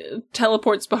 like,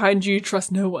 teleports behind you,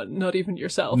 trust no one, not even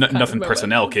yourself. Nothing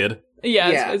personnel, kid.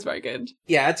 Yeah, it's very good.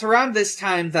 Yeah, it's around this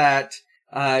time that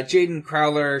Jaden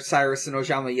Crowler, Cyrus, and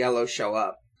Ojama Yellow show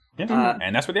up. Yeah,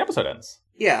 and that's where the episode ends.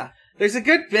 Yeah. There's a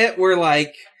good bit where,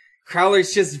 like,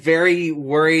 Crowler's just very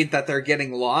worried that they're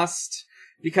getting lost,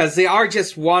 because they are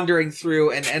just wandering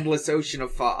through an endless ocean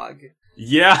of fog.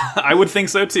 Yeah, I would think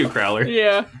so too, Crowler.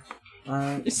 Yeah.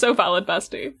 You're so valid,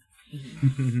 bestie.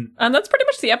 And that's pretty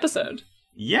much the episode.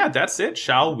 Yeah, that's it.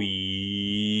 Shall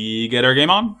we get our game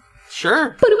on?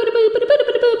 Sure.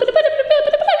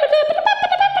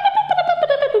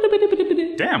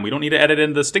 Damn, we don't need to edit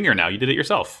in the stinger now. You did it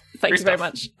yourself. Thank you very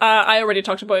much. I already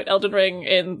talked about Elden Ring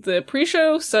in the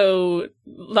pre-show, so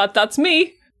that's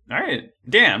me. All right.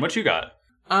 Dan, what you got?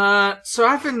 So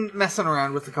I've been messing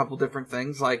around with a couple different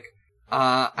things. Like,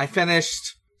 I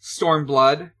finished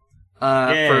Stormblood.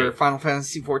 For Final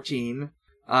Fantasy XIV.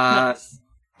 Nice.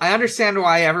 I understand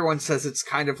why everyone says it's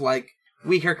kind of like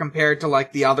weaker compared to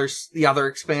like the other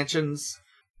expansions.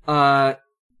 I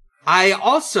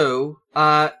also,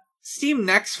 Steam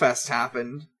Next Fest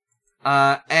happened,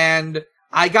 and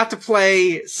I got to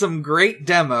play some great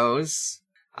demos.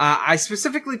 I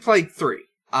specifically played 3.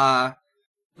 The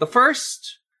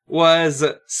first was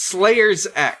Slayers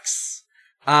X.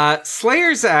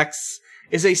 Slayers X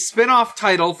is a spin-off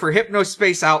title for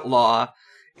Hypnospace Outlaw.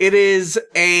 It is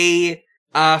a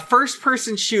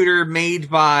first-person shooter made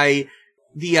by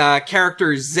the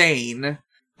character Zane.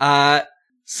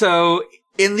 So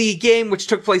in the game, which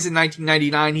took place in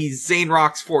 1999, he's Zane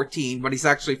Rocks 14, but he's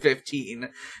actually 15.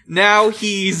 Now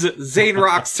he's Zane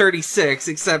Rocks 36,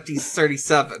 except he's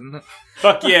 37.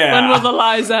 Fuck yeah! When will the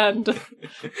lies end?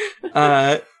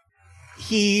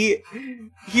 He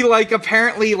like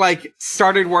apparently like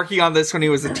started working on this when he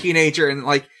was a teenager, and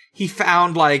like he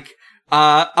found like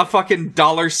a fucking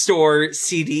dollar store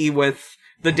CD with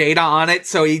the data on it,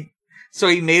 so he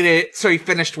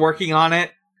finished working on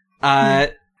it.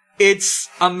 It's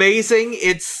amazing.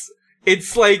 It's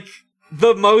like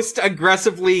the most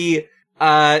aggressively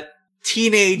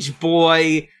teenage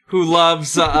boy who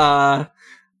loves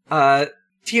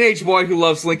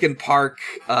Linkin Park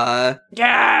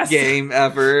game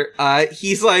ever.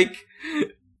 He's like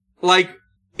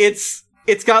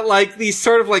it's got like these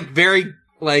sort of like very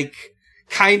like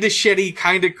kind of shitty,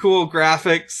 kind of cool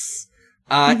graphics.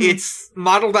 It's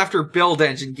modeled after Build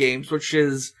Engine games, which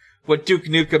is what Duke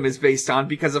Nukem is based on,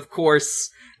 because of course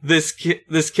this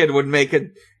kid would make a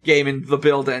game in the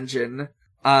build engine.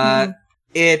 When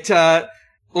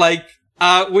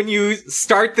you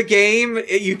start the game,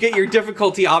 you get your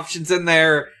difficulty options in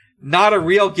there. Not a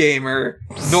real gamer,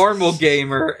 normal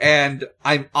gamer, and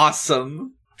I'm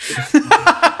awesome.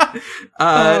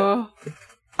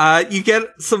 You get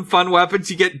some fun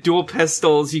weapons. You get dual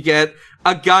pistols. You get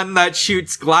a gun that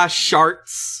shoots glass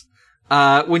shards.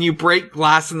 When you break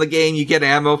glass in the game, you get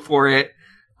ammo for it.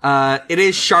 It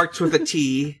is sharks with a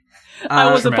T.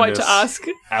 I was about to ask.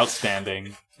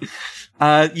 Outstanding.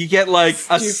 You get like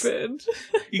Stupid.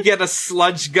 you get a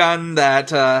sludge gun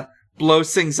that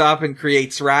blows things up and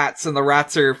creates rats, and the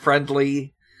rats are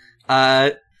friendly.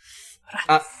 Rats.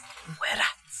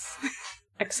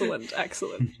 Excellent.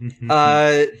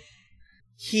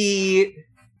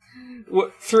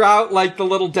 Throughout like the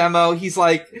little demo, he's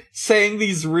like saying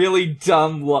these really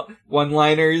dumb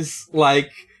one-liners,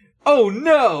 like, "Oh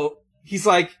no!" He's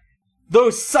like,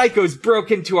 "Those psychos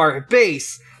broke into our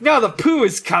base. Now the poo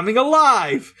is coming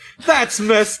alive. That's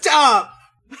messed up."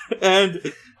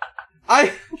 And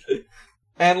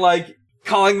like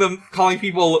calling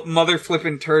people mother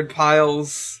flippin' turd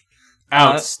piles.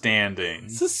 Outstanding.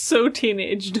 This is so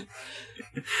teenaged.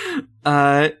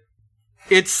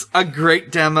 It's a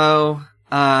great demo.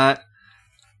 I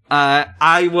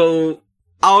will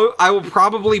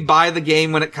probably buy the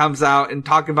game when it comes out and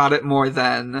talk about it more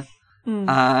than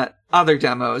other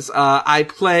demos. I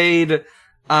played.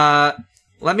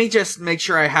 Let me just make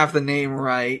sure I have the name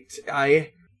right.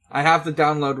 I have the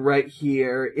download right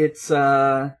here. It's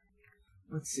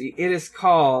let's see. It is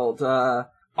called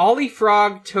Ollie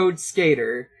Frog Toad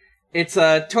Skater. It's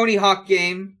a Tony Hawk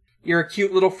game. You're a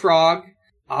cute little frog.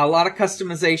 A lot of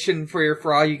customization for your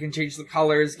frog. You can change the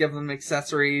colors, give them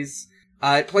accessories.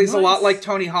 It plays a lot like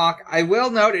Tony Hawk. I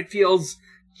will note it feels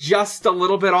just a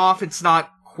little bit off. It's not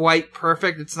quite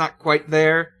perfect. It's not quite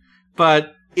there.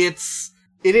 But it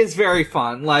is very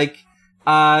fun. Like,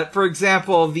 for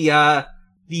example, the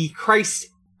Christ,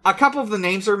 a couple of the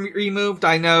names are removed.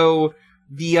 I know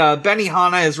the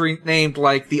Benihana is renamed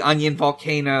like the Onion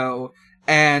Volcano,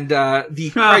 and the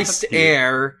Christ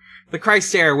Air. The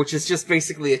Christ Air, which is just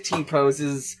basically a T-pose,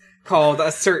 is called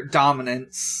Assert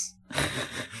Dominance.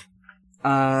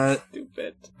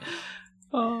 Stupid.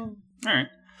 Oh.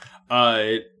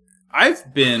 Alright.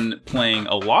 I've been playing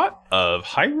a lot of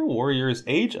Hyrule Warriors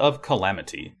Age of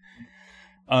Calamity.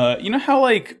 You know how,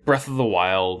 like, Breath of the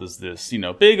Wild is this,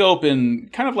 big open,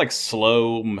 kind of like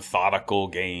slow, methodical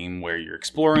game where you're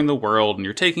exploring the world and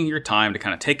you're taking your time to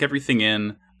kind of take everything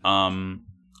in?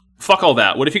 Fuck all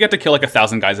that. What if you got to kill like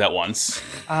 1,000 guys at once?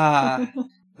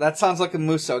 That sounds like a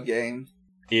Muso game.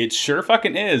 It sure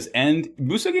fucking is. And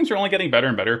Muso games are only getting better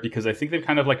and better because I think they've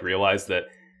kind of like realized that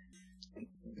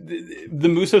the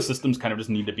Muso systems kind of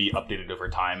just need to be updated over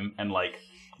time, and like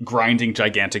grinding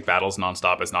gigantic battles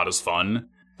nonstop is not as fun.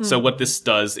 So what this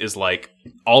does is like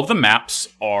all of the maps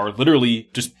are literally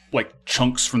just like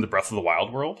chunks from the Breath of the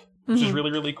Wild world, which is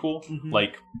really, really cool.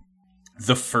 Like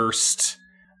the first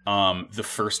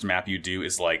map you do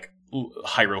is like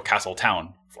Hyrule Castle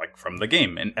Town, like from the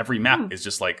game, and every map is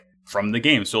just like from the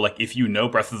game. So like if you know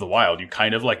Breath of the Wild, you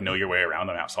kind of like know your way around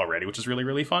the maps already, which is really,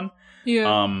 really fun.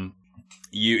 Yeah.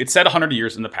 It's set 100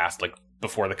 years in the past, like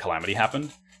before the Calamity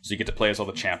happened. So you get to play as all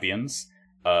the champions.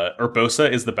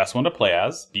 Urbosa is the best one to play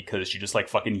as because she just like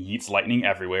fucking yeets lightning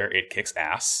everywhere. It kicks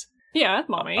ass. Yeah,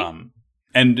 mommy.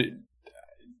 And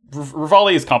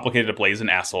Rivali is complicated to play. He's an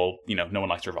asshole. No one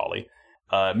likes Rivali.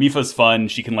 Mipha's fun.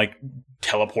 She can like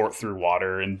teleport through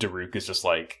water, and Daruk is just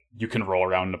like, you can roll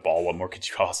around in a ball. What more could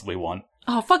you possibly want?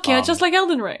 Oh, fuck yeah, just like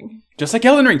Elden Ring. Just like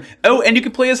Elden Ring. Oh, and you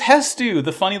can play as Hestu,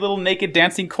 the funny little naked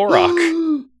dancing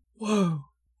Korok. Whoa.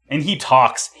 And he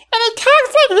talks. And he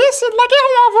talks like this in like a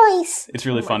hello voice. It's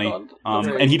really funny.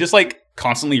 And he just like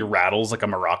constantly rattles like a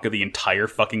maraca the entire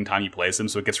fucking time you play as him,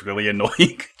 so it gets really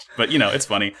annoying. But it's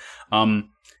funny.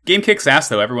 Game kicks ass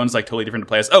though. Everyone's like totally different to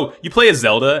play as. Oh, you play as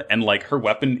Zelda, and like her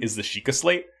weapon is the Sheikah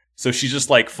Slate. So she's just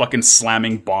like fucking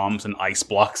slamming bombs and ice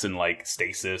blocks and like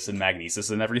stasis and magnesis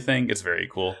and everything. It's very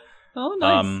cool. Oh,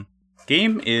 nice.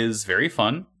 Game is very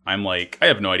fun. I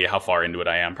have no idea how far into it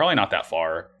I am. Probably not that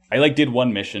far. I like did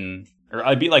one mission, or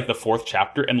I beat like the 4th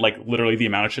chapter, and like literally the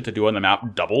amount of shit to do on the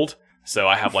map doubled. So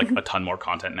I have like a ton more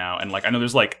content now, and like I know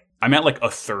there's like I'm at like a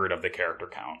third of the character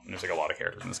count, and there's like a lot of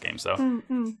characters in this game. So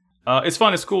it's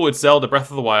fun, it's cool, it's Zelda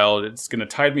Breath of the Wild. It's gonna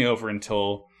tide me over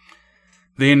until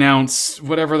they announce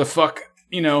whatever the fuck,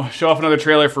 show off another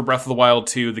trailer for Breath of the Wild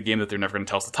 2, the game that they're never going to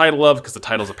tell us the title of, because the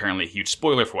title is apparently a huge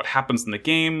spoiler for what happens in the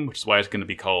game, which is why it's going to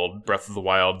be called Breath of the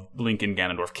Wild Link and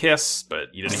Ganondorf Kiss,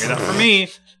 but you didn't hear that from me.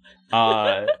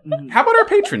 How about our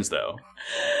patrons, though?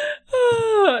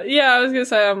 Yeah, I was gonna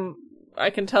say, I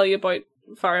can tell you about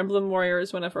Fire Emblem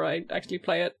Warriors whenever I actually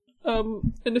play it,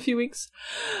 in a few weeks.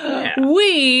 Yeah.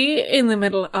 We, in the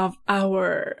middle of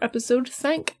our episode,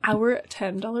 thank our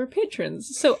 $10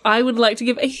 patrons. So I would like to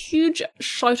give a huge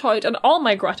shout out and all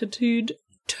my gratitude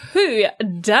to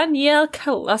Danielle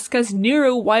Kalaskas,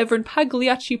 Nero, Wyvern,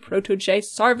 Pagliacci, Proto-J,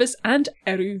 Sarvis, and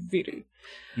Eruviru.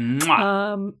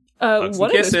 Mwah. One of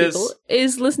those people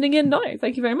is listening in now.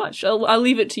 Thank you very much. I'll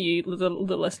leave it to you, the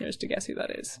listeners, to guess who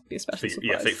that is. Be a special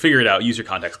surprise. Yeah, figure it out. Use your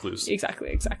context clues.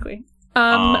 Exactly.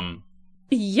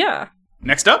 Yeah.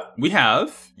 Next up, we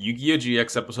have Yu-Gi-Oh!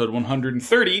 GX episode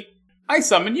 130, I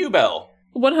Summon You, Bell.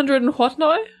 100 and what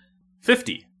now?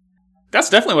 50. That's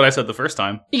definitely what I said the first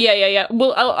time. Yeah.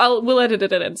 We'll edit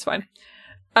it in. It's fine.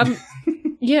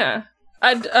 Yeah.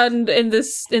 And in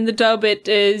the dub, it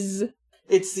is.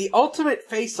 It's the Ultimate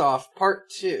Face-Off Part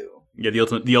 2. Yeah, the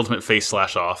ultimate face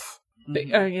 /off.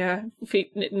 Yeah.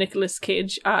 Nicolas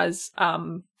Cage as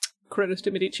Kronos de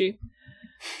Medici.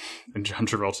 And John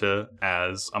Travolta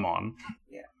as Amon.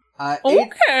 Yeah.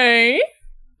 Okay.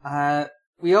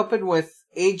 We open with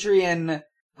Adrian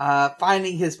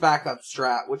finding his backup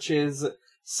strat, which is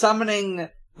summoning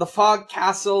the Fog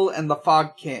Castle and the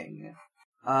Fog King.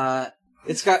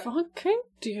 It's got fucking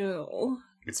deal.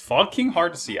 It's Fog King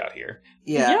hard to see out here.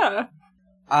 Yeah.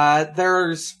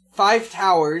 There's 5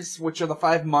 towers, which are the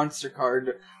 5 monster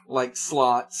card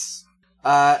slots.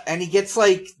 And he gets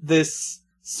this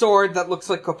sword that looks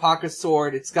like Kopaka's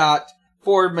sword. It's got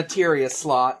 4 materia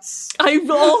slots. I've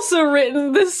also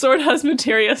written this sword has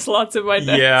materia slots in my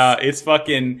notes. Yeah, it's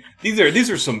fucking. These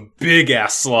are some big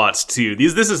ass slots too.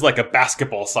 This is like a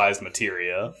basketball sized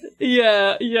materia.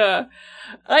 Yeah.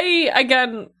 I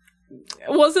again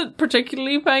wasn't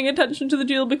particularly paying attention to the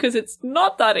duel because it's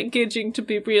not that engaging to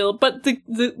be real. But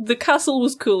the castle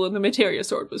was cool and the materia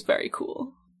sword was very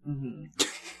cool. Mm-hmm.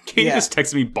 Katie just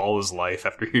texted me ball is life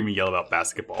after hearing me yell about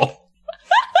basketball.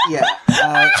 Yeah.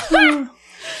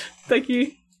 Thank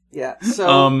you. Yeah.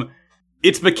 So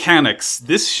it's mechanics.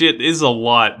 This shit is a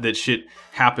lot that shit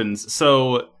happens.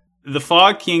 So the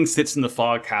Fog King sits in the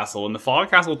Fog Castle, and the Fog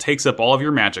Castle takes up all of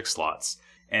your magic slots.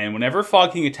 And whenever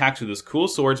Fog King attacks with his cool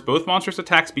swords, both monsters'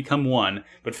 attacks become 1,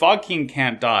 but Fog King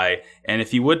can't die, and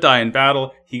if he would die in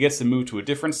battle, he gets to move to a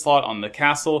different slot on the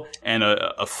castle, and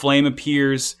a flame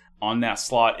appears on that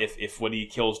slot if what he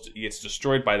kills gets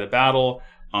destroyed by the battle.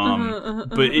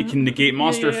 But it can negate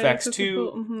monster effects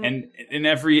too, cool. and in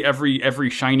every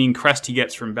shining crest he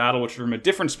gets from battle, which from a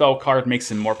different spell card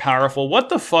makes him more powerful. What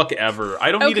the fuck ever?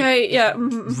 I don't need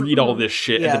to read all this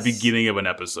shit at the beginning of an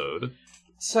episode.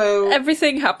 So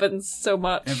everything happens so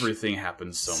much. Everything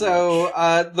happens so much. So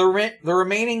the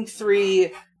remaining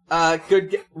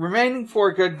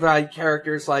 4 good guy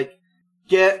characters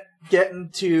get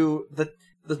into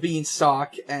the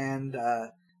beanstalk, and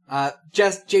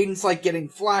Jaden's getting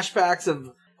flashbacks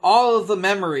of all of the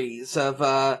memories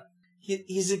of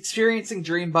he's experiencing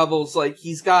dream bubbles.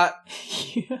 He's got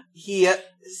he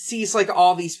sees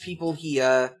all these people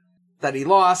that he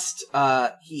lost.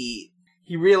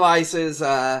 He realizes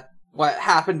what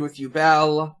happened with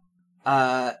Yubel,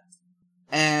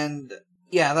 and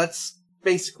yeah, that's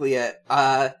basically it.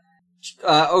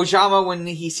 Ojama, when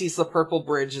he sees the purple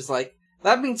bridge, is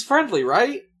that means friendly,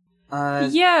 right?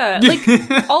 Yeah,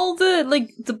 all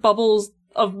the bubbles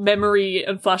of memory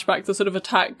and flashback that sort of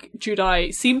attack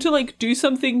Judai seem to do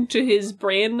something to his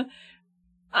brain,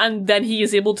 and then he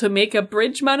is able to make a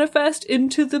bridge manifest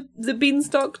into the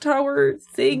beanstalk tower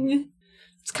thing.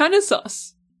 It's kind of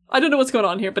sus. I don't know what's going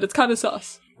on here, but it's kind of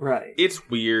sus. Right. It's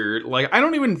weird. I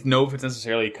don't even know if it's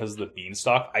necessarily because of the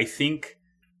beanstalk. I think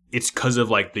it's because of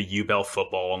the Yubel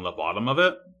football on the bottom of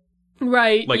it.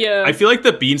 Right, yeah. I feel like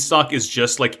the beanstalk is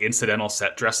just incidental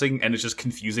set dressing, and it's just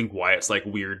confusing why it's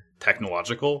weird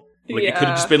technological. It could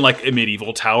have just been a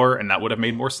medieval tower, and that would have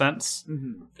made more sense.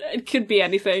 Mm-hmm. It could be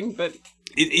anything, but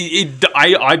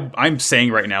I'm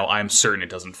saying right now, I'm certain it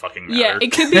doesn't fucking matter. Yeah,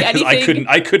 it could be anything.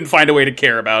 I couldn't find a way to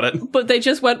care about it. But they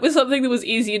just went with something that was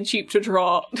easy and cheap to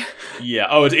draw. Yeah.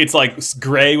 Oh, it's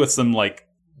gray with some little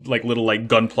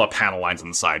Gunpla panel lines on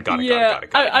the side. Got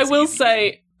it. I will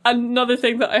say another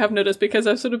thing that I have noticed, because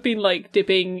I've sort of been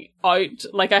dipping out.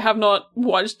 I have not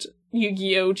watched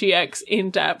Yu-Gi-Oh! GX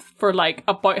in depth for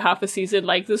about half a season.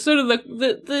 The sort of the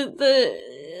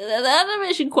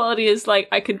animation quality is are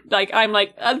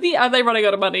they running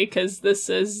out of money? Because there's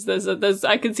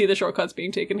I can see the shortcuts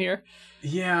being taken here.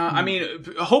 Yeah, I mean,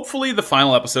 hopefully the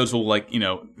final episodes will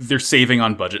they're saving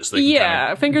on budget, so they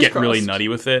can fingers get crossed. really nutty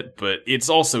with it. But it's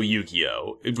also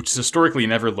Yu-Gi-Oh!, which historically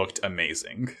never looked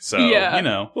amazing. So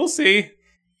we'll see.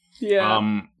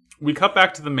 Yeah. We cut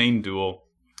back to the main duel,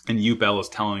 and Yubel is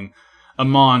telling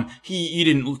Amon, you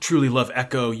didn't truly love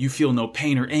Echo. You feel no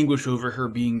pain or anguish over her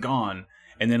being gone.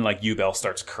 And then, like, Yubel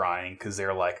starts crying because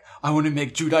they're like, I want to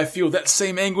make Judai feel that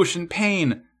same anguish and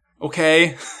pain.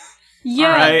 Okay. Yeah.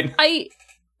 All right.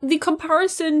 The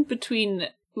comparison between,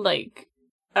 like,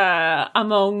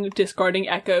 Amon discarding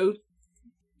Echo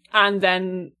and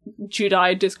then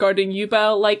Judai discarding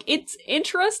Yubel, like, it's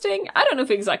interesting. I don't know if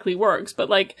it exactly works, but,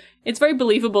 like, it's very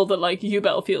believable that, like,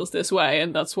 Yubel feels this way,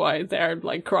 and that's why they're,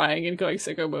 like, crying and going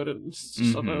sicko mode and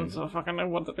sort of fucking know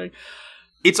what they're doing.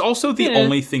 It's also the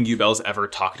only thing Yubel's ever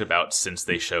talked about since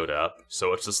they showed up,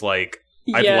 so it's just like,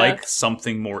 I'd Yeah. like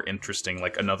something more interesting,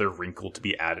 like another wrinkle to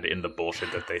be added in the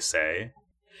bullshit that they say.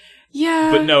 Yeah.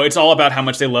 But no, it's all about how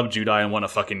much they love Judai and want to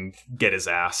fucking get his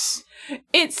ass.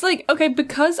 It's like, okay,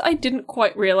 because I didn't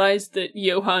quite realize that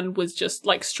Johan was just,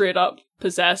 like, straight up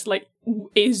possessed, like,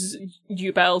 is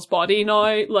Yubel's body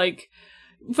now, like,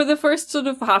 for the first sort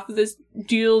of half of this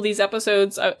duel, these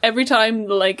episodes, every time,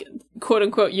 like,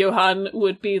 quote-unquote Johan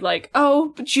would be like,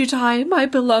 oh, Judai, my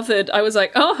beloved, I was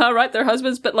like, oh, alright, they're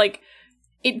husbands, but, like,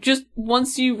 it just,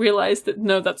 once you realize that,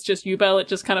 no, that's just Yubel, it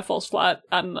just kind of falls flat,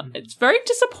 and it's very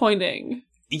disappointing.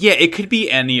 Yeah, it could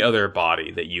be any other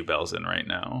body that Yubel's in right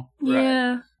now.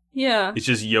 Yeah. Yeah. It's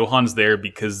just Johan's there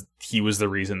because he was the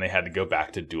reason they had to go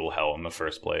back to Duel Hell in the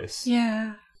first place.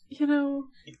 Yeah. You know.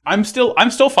 I'm still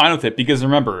fine with it because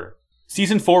remember,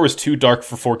 season 4 was too dark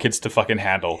for 4 kids to fucking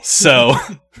handle. So,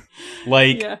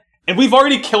 like, Yeah. and we've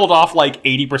already killed off like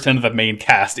 80% of the main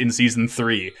cast in season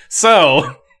 3.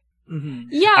 So,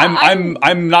 Yeah.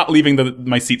 I'm not leaving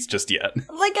my seats just yet.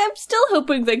 Like, I'm still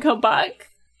hoping they come back.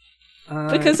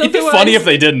 Because It'd be otherwise, funny if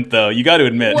they didn't, though. You got to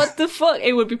admit. what the fuck?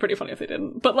 It would be pretty funny if they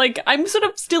didn't. But, like, I'm sort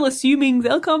of still assuming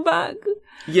they'll come back.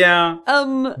 Yeah,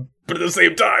 but at the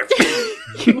same time,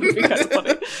 It would be kind of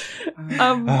funny.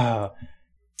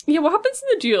 Yeah, what happens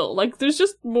in the duel? Like, there's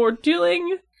just more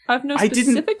dueling. I have no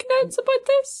specific notes about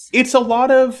this. It's a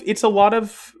lot of.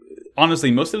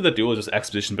 Honestly, most of the duel is just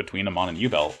exposition between Amon and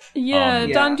Yubel. Yeah,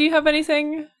 Yeah. Don, do you have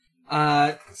anything?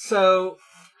 So,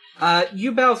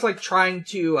 Yubel's like trying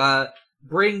to,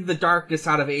 bring the darkness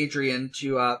out of Adrian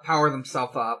to, power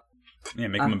themselves up. Yeah,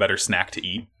 make them a better snack to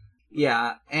eat.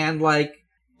 Yeah, and like,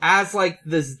 as like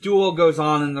this duel goes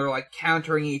on and they're like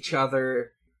countering each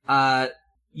other,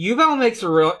 Yubel makes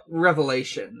a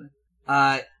revelation.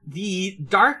 The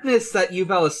darkness that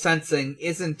Yubel is sensing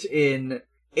isn't in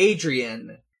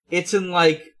Adrian, it's in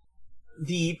like,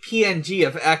 the PNG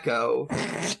of Echo.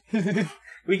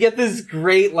 We get this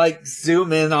great, like,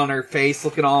 zoom in on her face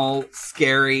looking all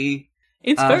scary.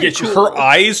 It's very Yeah, cool. her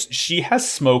eyes, she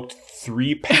has smoked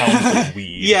 3 pounds of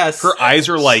weed. Yes. Her eyes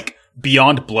are like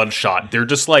beyond bloodshot. They're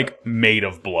just like made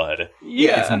of blood.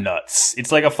 Yeah. It's nuts.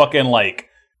 It's like a fucking like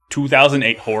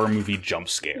 2008 horror movie jump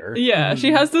scare. Yeah,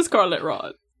 she has the Scarlet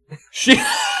Rot. She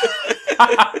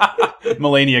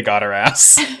Melania got her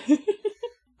ass.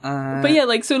 But yeah,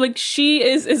 like, so, like, she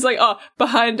is like, oh,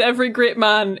 behind every great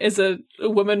man is a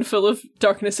woman full of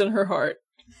darkness in her heart.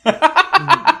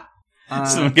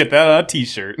 Someone get that on a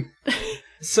t-shirt.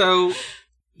 So,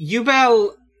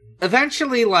 Yubel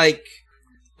eventually, like,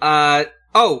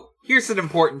 here's an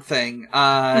important thing.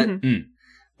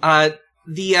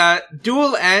 The,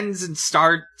 duel ends and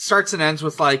starts and ends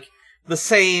with, like, the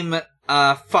same,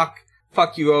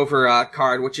 fuck you over,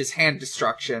 card, which is hand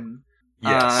destruction.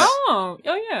 Yes. Oh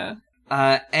yeah.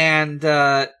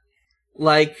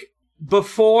 Like,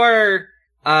 before,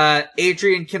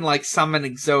 Adrian can, like, summon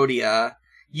Exodia,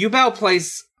 Yubel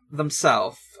plays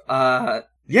themselves. Yeah,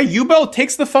 Yubel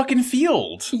takes the fucking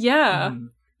field. Yeah.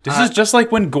 This is just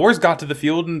like when Gors got to the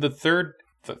field in the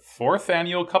 4th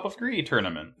annual Cup of Greed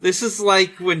tournament. This is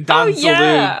like when Don Zalug...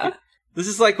 yeah. This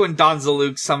is like when Don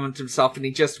Zalug summoned himself and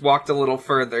he just walked a little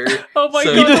further. Oh my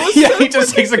So- god. that was so He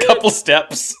just takes a couple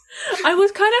steps. I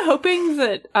was kind of hoping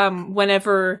that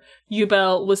whenever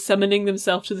Yubel was summoning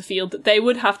themselves to the field, that they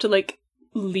would have to, like,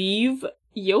 leave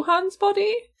Johan's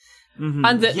body. Mhm.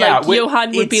 And that, Yeah, like,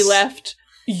 Johan would be it's- left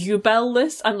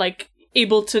Yubel-less and, like,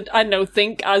 able to, I don't know,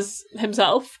 think as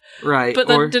himself. Right. But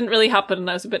that or- didn't really happen, and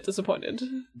I was a bit disappointed.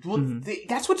 Well,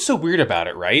 that's what's so weird about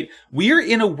it, right? We're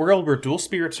in a world where dual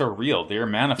spirits are real. They're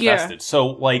manifested. So,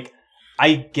 like,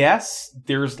 I guess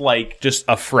there's, like, just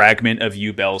a fragment of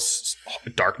Yubel's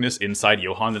darkness inside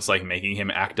Johan that's, like, making him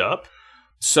act up.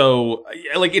 So,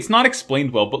 like, it's not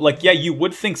explained well, but, like, yeah, you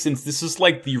would think since this is,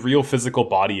 like, the real physical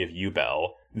body of Yubel,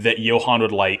 that Johan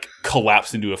would, like,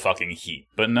 collapse into a fucking heap.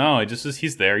 But no, it just is,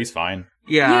 he's there, he's fine.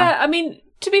 Yeah, I mean,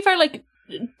 to be fair, like,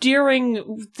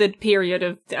 during the period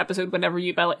of the episode whenever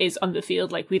Yubel is on the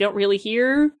field, like, we don't really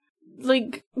hear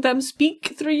like them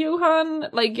speak through Johan.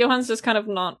 Like Johan's just kind of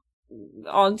not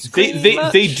on screen.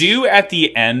 They do at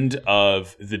the end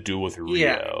of the duel with Rio.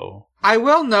 Yeah. I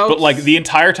will note, but like the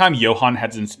entire time Johan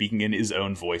has been speaking in his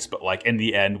own voice, but like in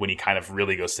the end when he kind of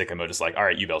really goes sicko mode, it's like, all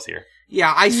right, Yubel's here.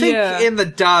 Yeah, I think in the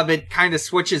dub it kind of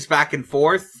switches back and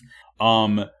forth.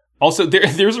 Also,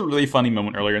 there's a really funny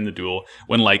moment earlier in the duel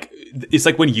when, like, it's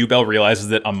like when Yubel realizes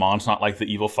that Amon's not like the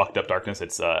evil fucked up darkness,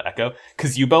 it's Echo.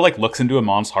 Because Yubel, like, looks into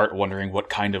Amon's heart wondering what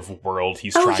kind of world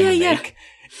he's trying to make.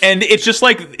 And it's just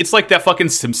like, it's like that fucking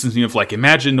Simpsons meme of, like,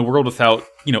 imagine a world without,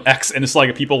 X. And it's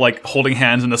like people, like, holding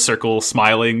hands in a circle,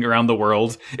 smiling around the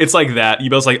world. It's like that.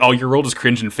 Yubel's like, oh, your world is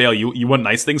cringe and fail. You want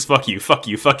nice things? Fuck you, fuck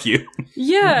you, fuck you.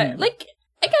 Yeah, like...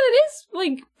 Again, it is,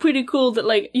 like, pretty cool that,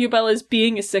 like, Yubel is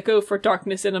being a sicko for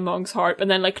darkness in Amon's heart, and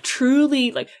then, like,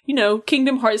 truly, like,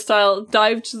 Kingdom Hearts style,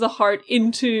 dive to the heart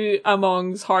into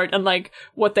Amon's heart, and, like,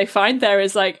 what they find there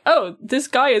is, like, oh, this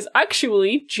guy is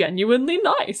actually genuinely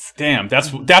nice. Damn,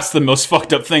 that's the most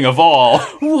fucked up thing of all.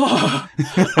 Whoa.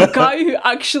 A guy who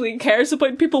actually cares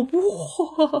about people.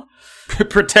 Whoa.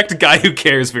 Protect a guy who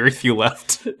cares, very few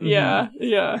left. Yeah,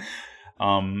 yeah.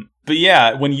 But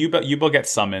yeah, when Yubel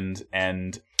gets summoned,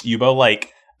 and Yubel,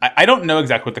 like, I don't know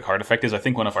exactly what the card effect is. I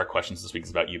think one of our questions this week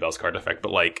is about Yubel's card effect,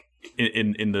 but like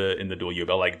in the duel,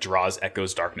 Yubel like draws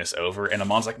Echo's darkness over, and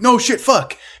Amon's like, no shit,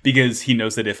 fuck, because he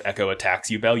knows that if Echo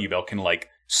attacks Yubel can like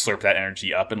slurp that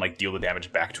energy up and like deal the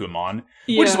damage back to Amon,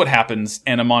 which is what happens,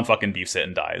 and Amon fucking beefs it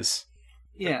and dies.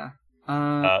 Yeah. So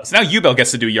now Yubel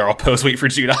gets to do Jarl pose, wait for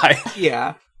Judai.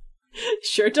 Yeah.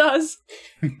 Sure does.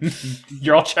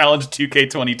 Jarl challenge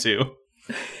 2K22.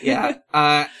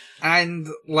 Yeah. And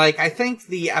like I think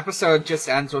the episode just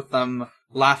ends with them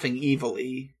laughing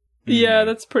evilly. Yeah,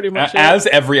 that's pretty much it. As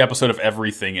every episode of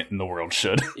everything in the world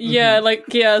should. Yeah, like,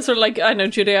 sort of like, I know,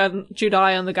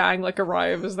 Judai and the gang, like,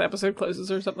 arrive as the episode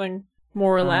closes or something,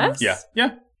 more or less.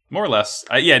 Yeah, more or less.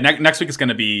 Next week is going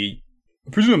to be,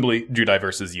 presumably, Judai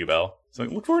versus Yubel. So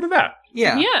look forward to that.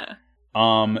 Yeah. Yeah.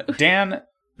 Dan,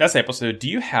 that's the episode. Do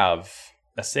you have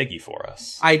a Segi for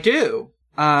us? I do.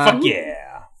 Fuck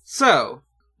yeah. So,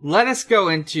 let us go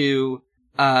into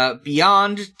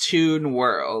Beyond Toon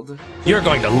World. You're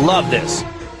going to love this.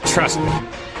 Trust me.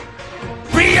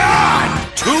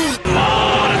 Beyond Toon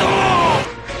World!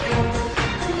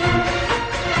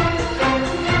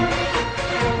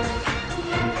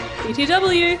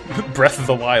 BTW. Breath of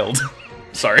the Wild.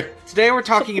 Sorry. Today we're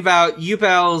talking about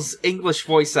Yubel's English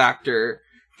voice actor,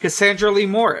 Cassandra Lee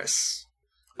Morris.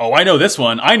 Oh, I know this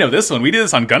one. We did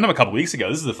this on Gundam a couple weeks ago.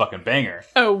 This is a fucking banger.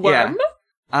 Oh, worm?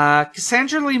 Yeah.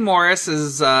 Cassandra Lee Morris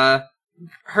is,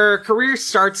 her career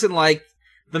starts in, like,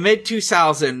 the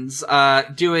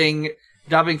mid-2000s, doing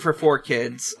dubbing for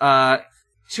 4Kids.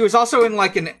 She was also in,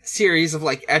 like, a series of,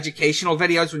 like, educational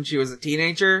videos when she was a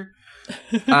teenager.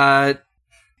 But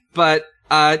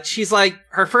she's, like,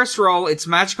 her first role, it's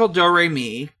Magical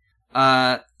Do-Re-Mi.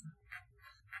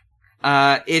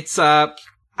 It's,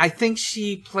 I think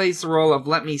she plays the role of,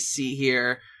 let me see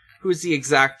here, who's the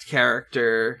exact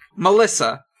character?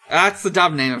 Melissa. That's the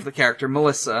dub name of the character,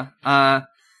 Melissa.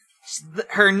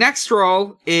 Her next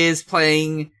role is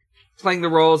playing the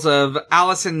roles of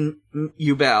Allison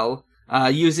Yubel,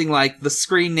 using, like, the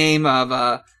screen name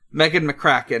of, Megan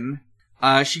McCracken.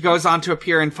 She goes on to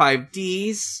appear in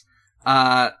 5Ds,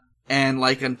 and,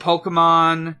 like, in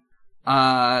Pokemon.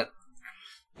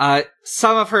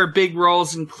 Some of her big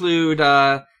roles include,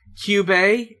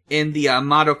 Kyubey in the,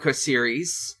 Madoka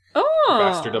series. Oh!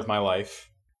 Bastard of my life.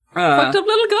 Fucked up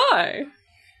little guy.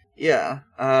 Yeah.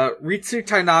 Ritsu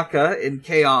Tainaka in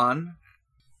K-On!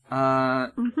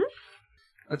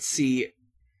 Let's see.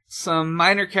 Some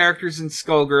minor characters in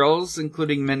Skullgirls,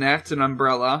 including Minette and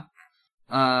Umbrella.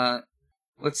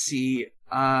 Let's see.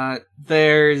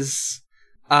 There's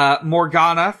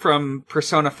Morgana from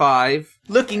Persona 5.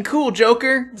 Looking cool,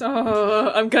 Joker.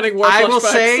 Oh, I'm getting more I flashbacks. will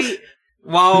say,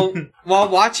 while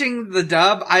watching the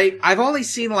dub, I've only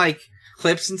seen, like,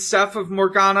 clips and stuff of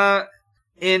Morgana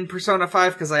in Persona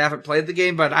 5 because I haven't played the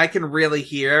game, but I can really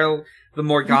hear the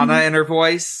Morgana in her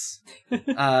voice. You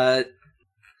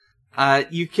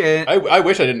can... I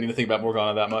wish I didn't need to think about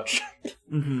Morgana that much.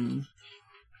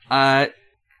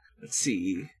 Let's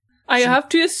see. I have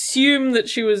to assume that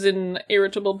she was in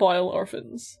Irritable Bowel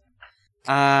Orphans.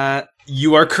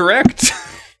 You are correct.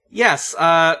 Yes,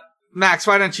 Max,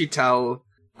 why don't you tell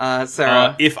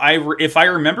Sarah? If I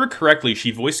remember correctly,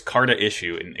 she voiced Carta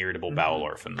Issue in Irritable Bowel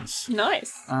Orphans.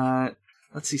 Nice.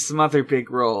 Let's see, some other big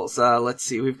roles. Let's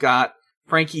see, we've got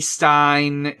Frankie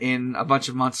Stein in a bunch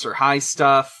of Monster High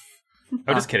stuff.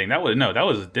 Oh, just kidding. That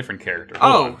was a different character.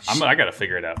 I gotta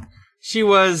figure it out. She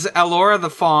was Elora the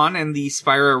Fawn in the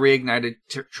Spyro Reignited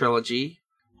trilogy.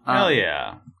 Hell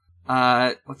yeah.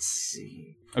 Let's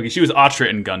see. Okay, she was Atra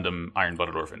in Gundam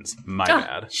Iron-Blooded Orphans. My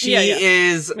bad. She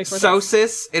is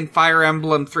Sosis in Fire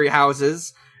Emblem Three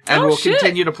Houses, and will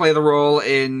continue to play the role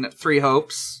in Three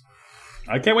Hopes.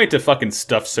 I can't wait to fucking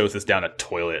stuff Sosis down a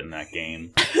toilet in that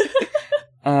game.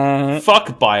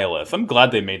 Fuck Byleth. I'm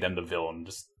glad they made them the villain.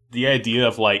 Just the idea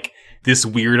of, like, this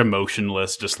weird,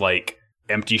 emotionless, just, like,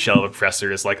 empty shell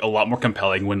oppressor is, like, a lot more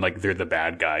compelling when, like, they're the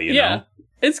bad guy, you know?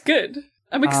 It's good.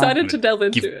 I'm excited to delve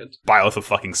into it. Byleth a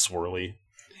fucking swirly.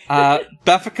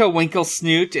 Beffica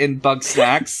Winklesnoot in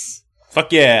Bugsnax.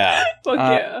 Fuck yeah. Fuck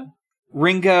yeah.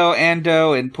 Ringo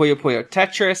Ando in Puyo Puyo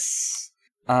Tetris.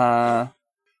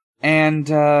 And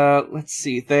let's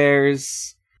see,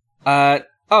 there's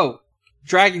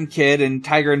Dragon Kid and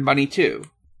Tiger and Bunny 2.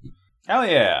 Hell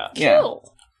yeah.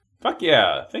 Cool. Fuck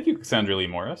yeah. Thank you, Cassandra Lee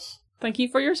Morris. Thank you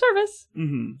for your service.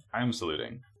 Mm-hmm. I'm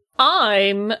saluting.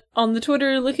 I'm on the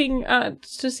Twitter looking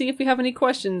to see if we have any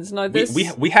questions. Now this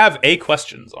we have a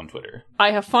questions on Twitter.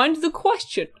 I have found the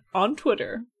question on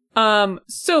Twitter.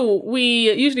 So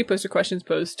we usually post a questions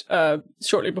post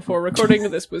shortly before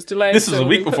recording. This was delayed. This is a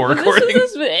week before recording.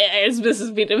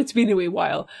 It's been a wee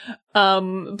while.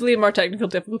 Blame our technical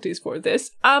difficulties for this.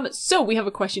 So we have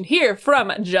a question here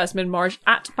from Jasmine Marsh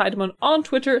at Paidamon on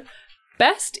Twitter.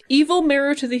 Best evil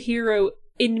mirror to the hero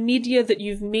in media that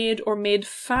you've made or made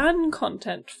fan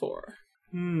content for?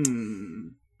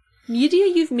 Media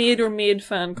you've made or made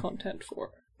fan content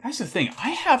for? That's the thing. I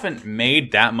haven't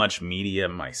made that much media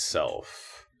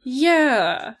myself.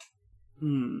 Yeah.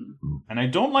 And I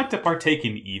don't like to partake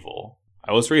in evil.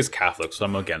 I was raised Catholic, so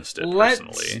I'm against it,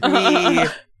 personally.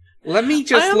 Let me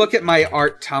just look at my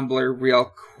art Tumblr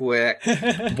real quick.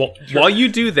 Well, while you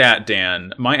do that,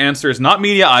 Dan, my answer is not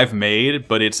media I've made,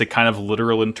 but it's a kind of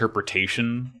literal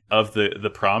interpretation of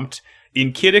the prompt.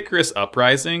 In Kid Icarus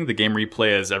Uprising, the game where you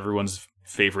play as everyone's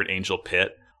favorite angel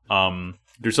Pit,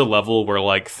 there's a level where,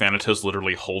 like, Thanatos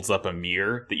literally holds up a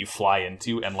mirror that you fly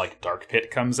into, and, like, Dark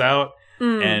Pit comes out.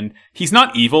 And he's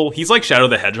not evil. He's like Shadow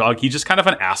the Hedgehog. He's just kind of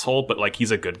an asshole, but, like, he's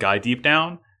a good guy deep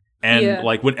down. And,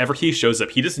 like, whenever he shows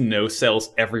up, he just no-sells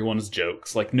everyone's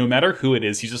jokes. Like, no matter who it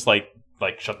is, he's just like,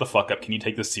 shut the fuck up. Can you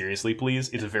take this seriously, please?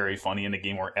 It's very funny in a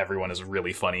game where everyone is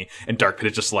really funny. And Dark Pit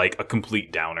is just, like, a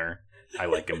complete downer. I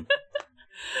like him.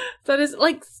 That is,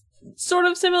 like, sort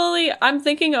of similarly, I'm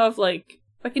thinking of, like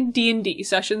in D&D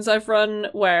sessions I've run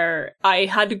where I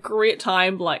had a great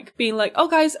time, like, being like, oh,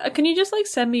 guys, can you just, like,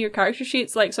 send me your character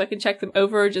sheets, like, so I can check them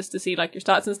over just to see, like, your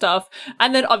stats and stuff.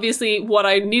 And then, obviously, what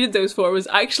I needed those for was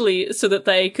actually so that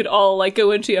they could all, like,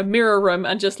 go into a mirror room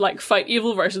and just, like, fight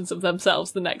evil versions of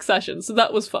themselves the next session. So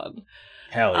that was fun.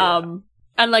 Hell yeah.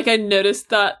 And, like, I noticed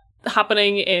that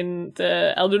happening in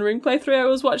the Elden Ring playthrough I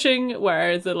was watching,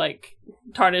 where the, like,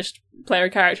 tarnished player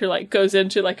character, like, goes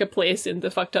into, like, a place in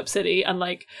the fucked up city and,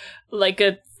 like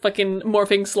a fucking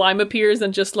morphing slime appears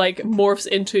and just, like, morphs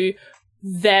into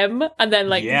them, and then,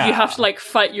 like, you have to, like,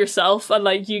 fight yourself, and,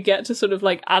 like, you get to sort of,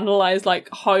 like, analyze, like,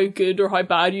 how good or how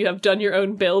bad you have done your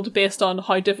own build based on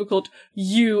how difficult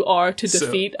you are to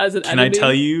defeat as an enemy. Can I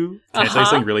tell you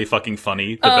something really fucking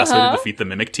funny? The best way to defeat the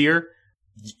Mimic Tier?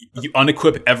 You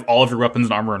unequip all of your weapons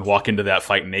and armor and walk into that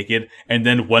fight naked, and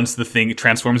then once the thing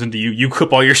transforms into you, you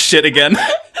equip all your shit again.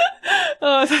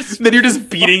 Then you're just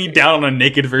beating down on a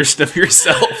naked version of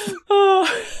yourself.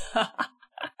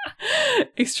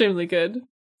 Extremely good.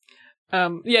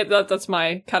 That's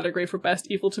my category for best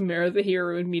evil to mirror the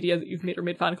hero in media that you've made or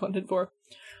made fan content for.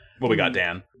 What we got,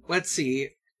 Dan? Let's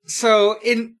see. So,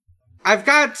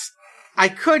 I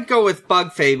could go with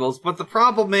Bug Fables, but the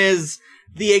problem is,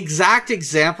 the exact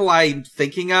example I'm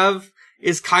thinking of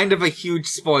is kind of a huge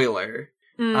spoiler.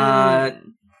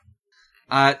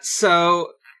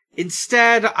 So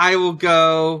instead I will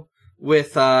go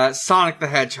with Sonic the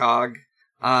Hedgehog.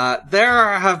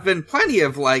 There have been plenty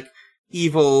of, like,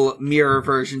 evil mirror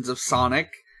versions of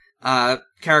Sonic,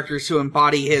 characters who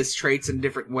embody his traits in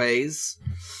different ways.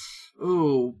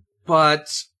 Ooh, but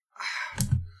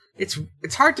it's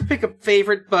hard to pick a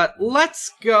favorite, but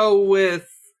let's go with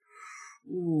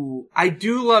I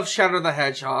do love Shadow the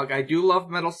Hedgehog. I do love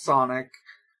Metal Sonic.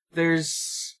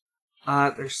 There's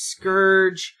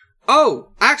Scourge. Oh,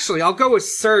 actually, I'll go with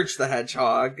Surge the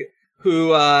Hedgehog,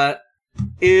 who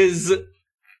is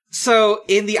so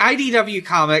in the IDW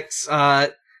comics.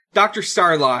 Dr.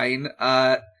 Starline,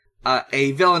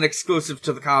 a villain exclusive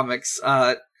to the comics,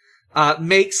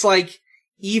 makes, like,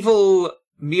 evil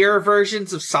mirror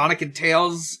versions of Sonic and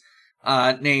Tails,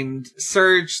 named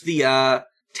Surge the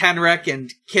Tenrek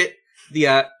and Kit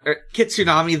the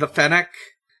Kitsunami the Fennec,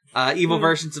 evil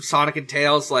versions of Sonic and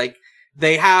Tails. Like,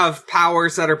 they have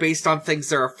powers that are based on things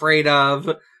they're afraid of.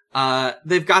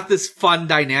 They've got this fun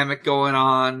dynamic going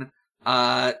on.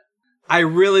 I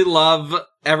really love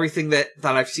everything that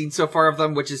I've seen so far of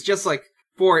them, which is just like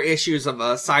 4 issues of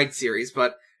a side series,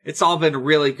 but it's all been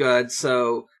really good.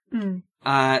 So,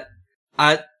 a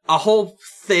whole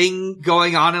thing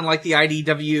going on in like the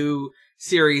IDW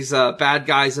series, bad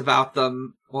guys about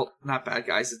them. Well, not bad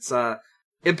guys. It's,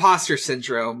 imposter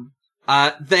syndrome.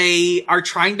 They are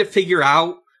trying to figure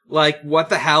out like what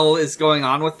the hell is going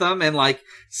on with them. And like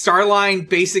Starline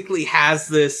basically has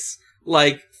this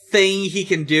like thing he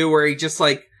can do where he just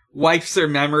like wipes their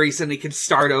memories and he can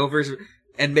start over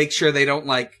and make sure they don't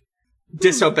like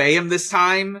disobey him this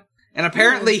time. And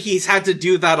apparently he's had to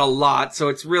do that a lot, so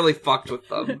it's really fucked with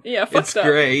them. Yeah, it's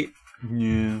great.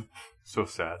 Yeah, so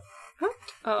sad.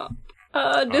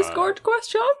 Discord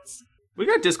questions? We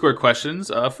got Discord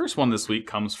questions. First one this week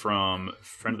comes from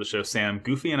friend of the show, Sam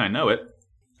Goofy, and I know it,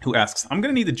 who asks, I'm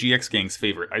going to need the GX Gang's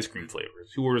favorite ice cream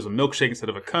flavors. Who orders a milkshake instead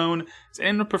of a cone? Does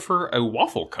anyone prefer a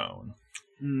waffle cone?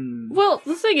 Well,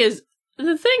 the thing is,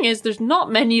 there's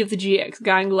not many of the GX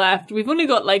Gang left. We've only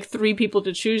got like 3 people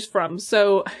to choose from,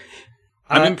 so...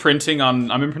 I'm imprinting on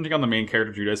the main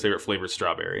character, Judai's favorite flavor,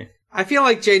 strawberry. I feel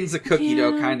like Jaden's a cookie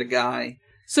dough kind of guy.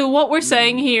 So what we're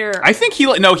saying here... I think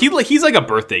he's like a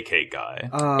birthday cake guy.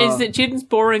 Is that Jaden's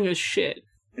boring as shit.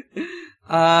 He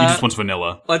just wants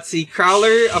vanilla. Let's see,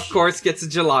 Crowler, of course, gets a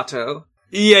gelato.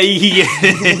 Yeah.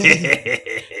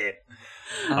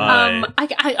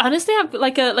 I honestly have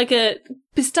like a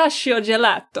pistachio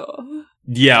gelato.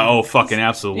 Yeah, oh fucking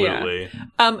absolutely.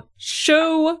 Yeah.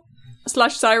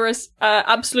 Show/Cyrus,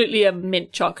 absolutely a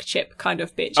mint choc chip kind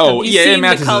of bitch. Oh, Have you yeah, it seen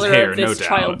matches the color his hair, of this no doubt.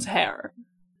 child's hair?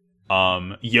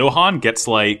 Johan gets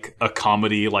like a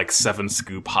comedy like 7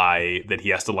 scoop high that he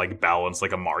has to like balance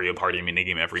like a Mario Party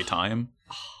minigame every time.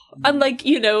 And like,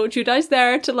 Judai's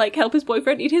there to like help his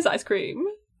boyfriend eat his ice cream.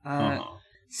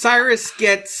 Cyrus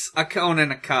gets a cone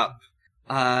and a cup.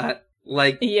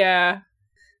 Yeah.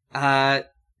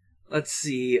 Let's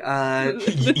see.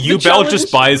 Ubel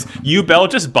just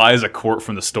buys a quart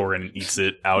from the store and eats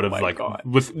it out of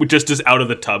with just out of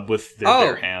the tub with their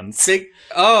bare hands.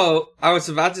 I was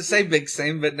about to say big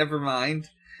same, but never mind.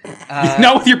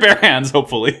 Not with your bare hands,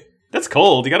 hopefully. That's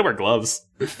cold. You gotta wear gloves.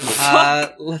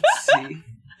 Let's see.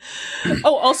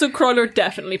 Oh, also Crawler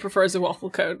definitely prefers a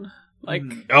waffle cone. Like,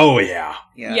 oh yeah.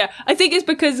 I think it's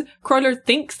because Crawler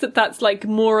thinks that that's like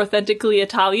more authentically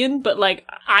Italian, but like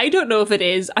I don't know if it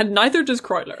is, and neither does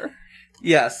Crawler.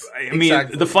 Yes, I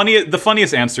mean the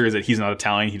funniest answer is that he's not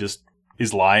Italian. He just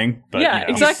is lying. But,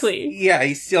 exactly.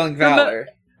 He's stealing valor.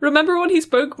 Remember when he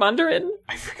spoke Mandarin?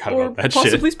 I forgot about that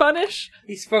possibly shit. Spanish?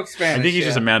 He spoke Spanish. I think he's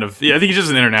just a man of. Yeah, I think he's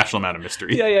just an international man of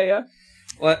mystery. Yeah.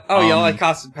 What? Oh, you like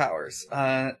Austin Powers.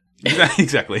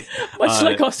 Exactly. Much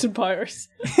like Austin Powers.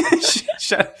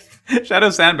 Shadow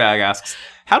Sandbag asks,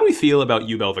 how do we feel about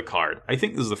Ubel the card? I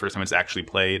think this is the first time it's actually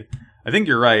played. I think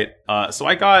you're right. So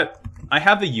I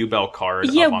have the Ubel card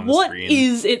up on the screen. What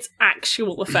is its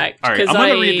actual effect? All right, I'm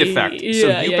going to read the effect.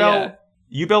 So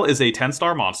Ubel is a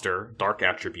 10-star monster, dark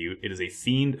attribute. It is a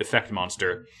fiend effect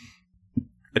monster.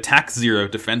 Attack 0,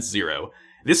 defense 0.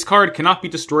 This card cannot be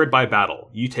destroyed by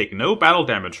battle. You take no battle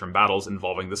damage from battles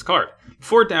involving this card.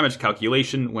 Before damage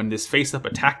calculation, when this face-up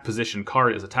attack position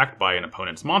card is attacked by an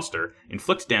opponent's monster,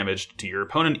 inflict damage to your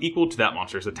opponent equal to that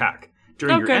monster's attack.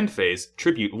 During your end phase,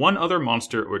 tribute one other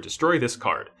monster or destroy this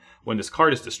card. When this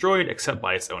card is destroyed, except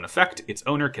by its own effect, its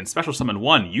owner can special summon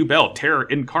one Ubel Terror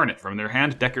Incarnate from their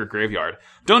hand, deck, or graveyard.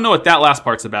 Don't know what that last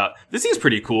part's about. This seems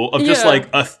pretty cool, of just like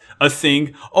a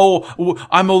thing. Oh,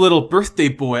 I'm a little birthday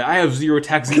boy. I have 0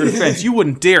 attack, 0 defense. You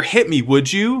wouldn't dare hit me,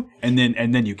 would you? And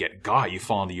then you get you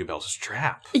fall into Ubel's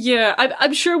trap. Yeah,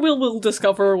 I'm sure we'll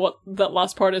discover what that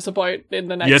last part is about in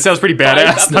the next. Yeah, it sounds pretty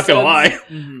badass. Not gonna lie.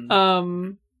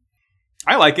 Mm-hmm.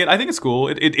 I like it. I think it's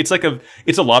cool.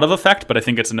 It's a lot of effect, but I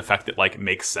think it's an effect that like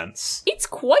makes sense. It's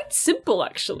quite simple,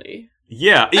 actually.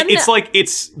 Yeah, it's like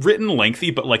it's written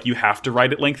lengthy, but like you have to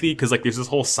write it lengthy because like there's this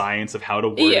whole science of how to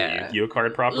word a Yu-Gi-Oh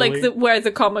card properly, like where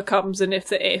the comma comes and if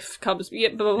the if comes. Blah,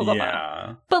 blah, blah,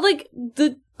 yeah, but like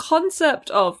the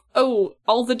concept of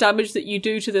all the damage that you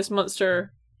do to this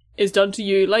monster is done to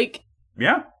you. Like,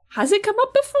 has it come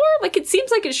up before? Like, it seems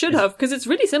like it should have because it's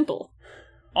really simple.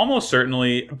 Almost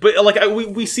certainly, but like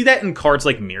we see that in cards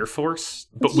like Mirror Force,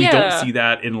 but we don't see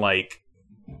that in like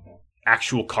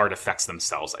actual card effects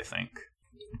themselves. I think,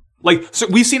 like, so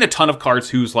we've seen a ton of cards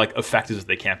whose like effect is that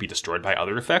they can't be destroyed by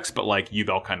other effects, but like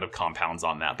Ubel kind of compounds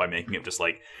on that by making it just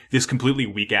like this completely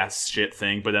weak ass shit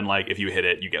thing. But then like if you hit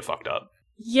it, you get fucked up.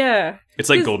 Yeah, it's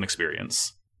like Golden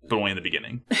Experience. but only in the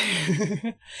beginning.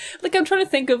 Like, I'm trying to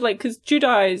think of, like, because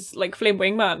Judai's, like, Flame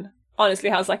Wingman honestly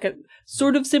has, like, a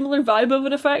sort of similar vibe of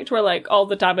an effect where, like, all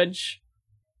the damage...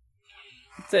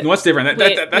 No, what's different?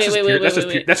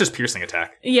 That's just piercing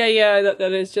attack. Yeah,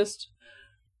 that is just...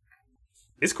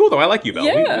 It's cool, though. I like Yubel.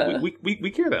 Yeah.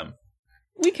 We care them.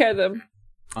 We care them.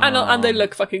 And they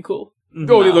look fucking cool.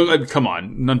 Oh, they look, come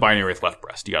on. Non-binary with left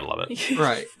breast. You gotta love it.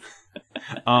 Right.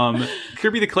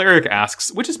 Kirby the Cleric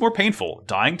asks, which is more painful,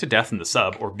 dying to death in the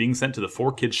sub or being sent to the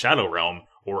 4-Kid Shadow Realm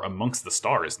or Amongst the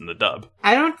Stars in the dub?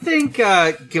 I don't think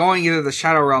going into the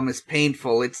Shadow Realm is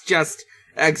painful. It's just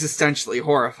existentially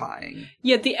horrifying.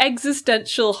 Yeah, the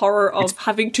existential horror of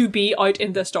having to be out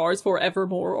in the stars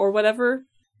forevermore or whatever.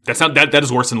 That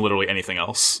is worse than literally anything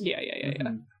else. Yeah.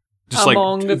 Just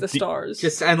Among the stars.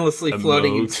 Just endlessly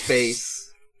floating in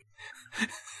space.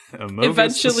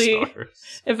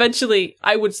 Eventually,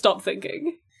 I would stop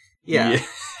thinking. Yeah.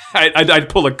 I'd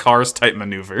pull a Cars type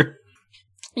maneuver.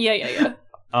 Yeah.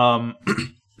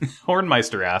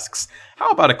 Hornmeister asks, how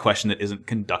about a question that isn't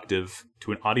conductive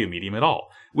to an audio medium at all?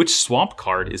 Which swamp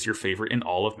card is your favorite in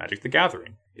all of Magic the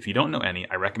Gathering? If you don't know any,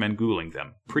 I recommend Googling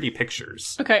them. Pretty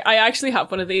pictures. Okay, I actually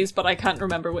have one of these, but I can't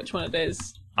remember which one it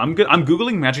is. I'm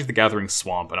Googling Magic the Gathering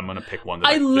Swamp, and I'm going to pick one that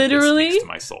I literally speaks to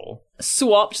my soul.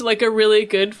 Swapped like a really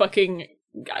good fucking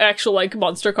actual like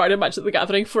monster card in Magic the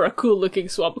Gathering for a cool looking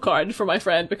swamp card for my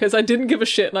friend because I didn't give a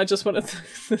shit and I just wanted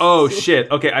to Oh shit.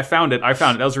 Okay, I found it.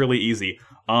 That was really easy.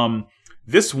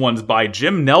 This one's by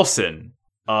Jim Nelson.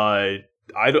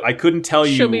 I couldn't tell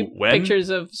you Show me when. pictures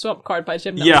of swamp card by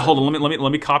Jim Nelson. Yeah, hold on.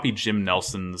 Let me copy Jim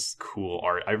Nelson's cool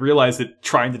art. I realize that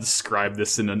trying to describe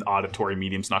this in an auditory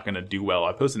medium is not going to do well.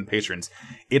 I posted in Patrons.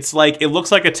 It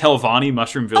looks like a Telvanni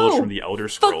Mushroom Village from the Elder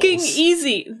Scrolls. Fucking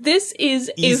easy. This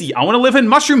is easy. I want to live in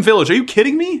Mushroom Village. Are you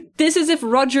kidding me? This is if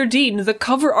Roger Dean, the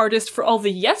cover artist for all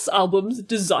the Yes albums,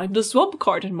 designed a swamp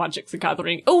card in Magic the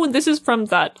Gathering. Oh, and this is from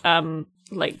that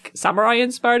like samurai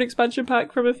inspired expansion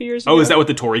pack from a few years ago. Oh, is that what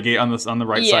the Torii Gate on the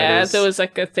right side is? Yeah, there was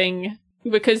like a thing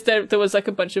because there was like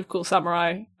a bunch of cool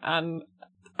samurai, and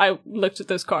I looked at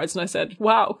those cards and I said,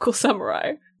 "Wow, cool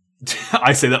samurai."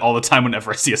 I say that all the time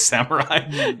whenever I see a samurai.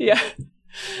 Yeah.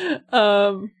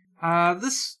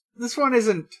 This one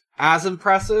isn't as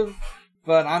impressive,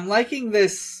 but I'm liking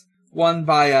this one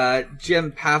by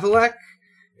Jim Pavelek.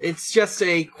 It's just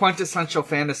a quintessential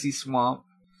fantasy swamp.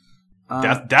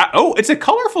 It's a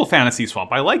colorful fantasy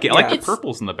swamp. I like it. I like the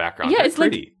purples in the background. Yeah, They're it's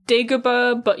pretty. like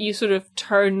Dagobah, but you sort of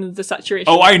turn the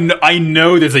saturation. Oh, I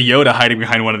know there's a Yoda hiding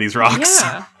behind one of these rocks.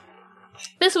 Yeah.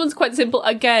 This one's quite simple.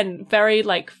 Again, very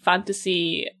like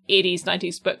fantasy 80s,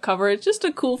 90s book cover. It's just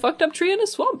a cool fucked up tree in a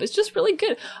swamp. It's just really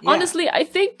good. Yeah. Honestly, I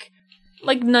think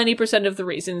like 90% of the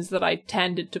reasons that I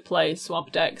tended to play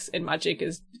swamp decks in Magic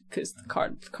is because the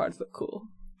cards look cool.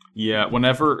 Yeah,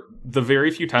 whenever the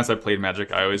very few times I played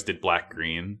Magic, I always did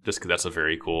black-green, just because that's a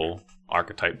very cool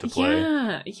archetype to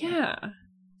play. Yeah.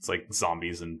 It's like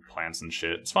zombies and plants and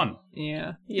shit. It's fun.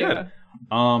 Yeah. Good.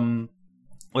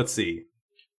 Let's see.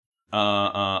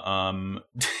 Edelgard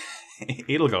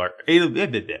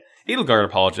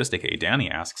Apologist, aka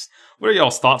Danny, asks, what are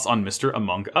y'all's thoughts on Mr.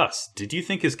 Among Us? Did you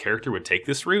think his character would take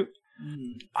this route?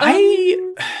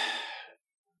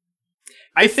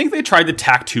 I think they tried to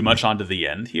tack too much onto the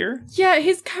end here. Yeah,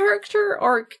 his character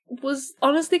arc was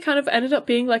honestly kind of ended up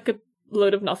being like a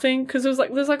load of nothing, because there's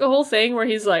like a whole thing where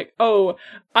he's like, oh,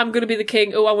 I'm gonna be the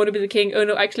king, oh, I want to be the king, oh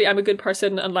no, actually I'm a good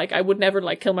person, and like I would never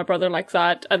like kill my brother like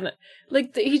that, and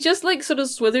like he just like sort of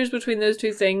swithers between those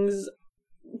two things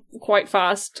quite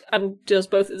fast and does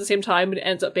both at the same time, and it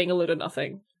ends up being a load of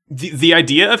nothing. The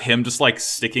idea of him just like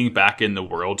sticking back in the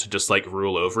world to just like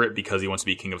rule over it because he wants to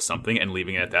be king of something and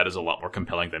leaving it at that is a lot more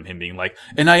compelling than him being like,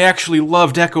 and I actually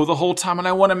loved Echo the whole time and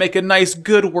I want to make a nice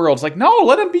good world. It's like, no,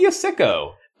 let him be a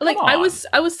sicko. Like I was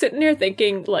sitting there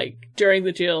thinking like during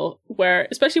the duel where,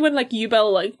 especially when like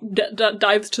Yubel like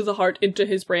dives to the heart into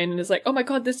his brain and is like, oh my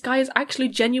god, this guy is actually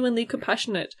genuinely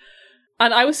compassionate.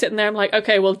 And I was sitting there, I'm like,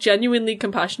 okay, well, genuinely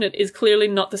compassionate is clearly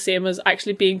not the same as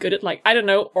actually being good at, like, I don't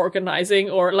know, organizing,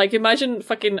 or, like, imagine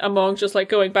fucking Among just, like,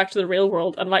 going back to the real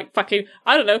world and, like, fucking,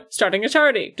 I don't know, starting a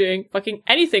charity, doing fucking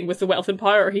anything with the wealth and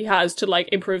power he has to, like,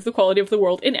 improve the quality of the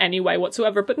world in any way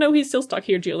whatsoever. But no, he's still stuck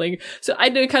here dueling. So I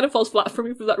know it kind of falls flat for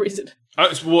me for that reason.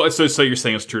 So you're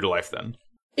saying it's true to life, then?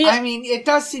 Yeah. I mean, it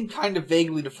does seem kind of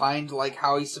vaguely defined, like,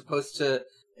 how he's supposed to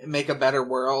make a better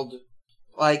world.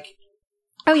 Like...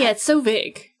 Oh yeah, it's so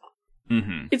vague.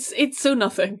 Mm-hmm. It's so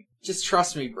nothing. Just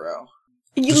trust me, bro.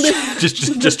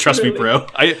 Just trust me, bro.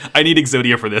 I need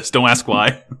Exodia for this. Don't ask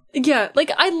why. Yeah,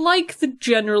 like I like the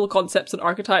general concepts and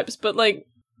archetypes, but like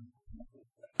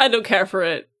I don't care for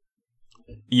it.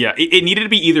 Yeah, it needed to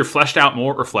be either fleshed out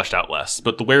more or fleshed out less.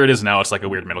 But where it is now, it's like a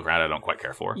weird middle ground I don't quite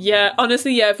care for. Yeah,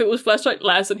 honestly, yeah, if it was fleshed out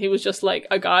less and he was just like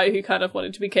a guy who kind of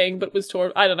wanted to be king but was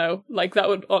torn, I don't know, like that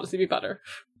would honestly be better.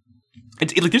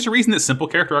 Like, there's a reason that simple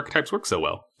character archetypes work so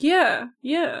well. Yeah.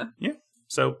 Yeah.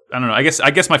 So, I don't know. I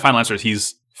guess my final answer is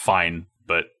he's fine,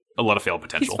 but a lot of failed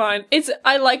potential. He's fine.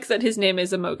 I like that his name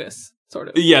is Amogus, sort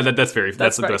of. Yeah, that's the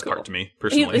best cool. part to me,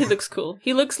 personally. He looks cool.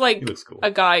 He looks like cool.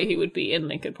 a guy who would be in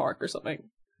Linkin Park or something.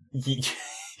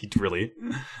 Really?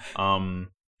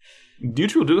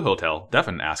 Doodle Hotel,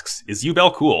 Devin asks, is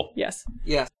Ubel cool? Yes.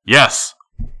 Yes. Yes.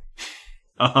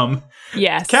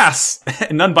 Yes. Cass,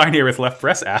 non-binary with left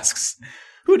breast, asks,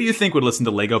 who do you think would listen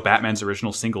to Lego Batman's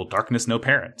original single, Darkness No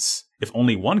Parents? If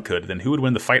only one could, then who would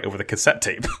win the fight over the cassette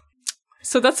tape?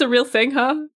 So that's a real thing,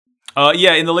 huh?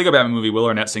 Yeah, in the Lego Batman movie, Will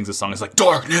Arnett sings a song. It's like,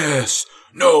 Darkness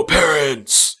No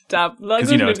Parents! Damn, like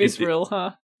this movie's real,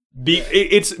 huh?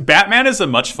 It's Batman is a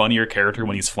much funnier character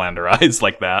when he's flanderized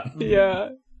like that.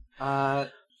 Yeah.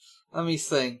 Let me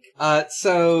think.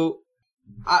 So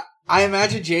I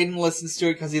imagine Jaden listens to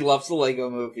it because he loves the Lego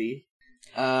movie.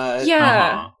 Like,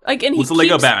 and it's the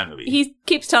Lego Batman movie. He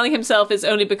keeps telling himself it's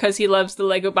only because he loves the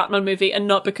Lego Batman movie and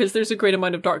not because there's a great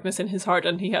amount of darkness in his heart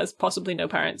and he has possibly no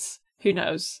parents. Who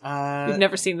knows? We've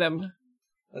never seen them.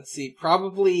 Let's see.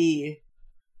 Probably.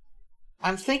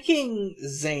 I'm thinking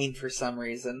Zane for some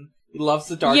reason. He loves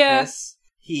the darkness.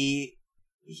 Yeah.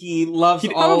 He loves. He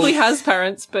probably has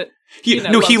parents, but he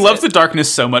loves the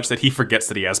darkness so much that he forgets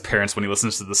that he has parents when he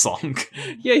listens to the song.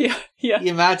 Yeah. He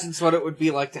imagines what it would be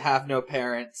like to have no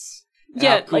parents.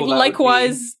 Yeah, cool, like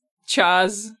likewise,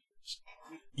 Chaz.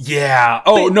 Yeah.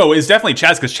 Oh, no, it's definitely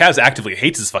Chaz, because Chaz actively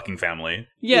hates his fucking family.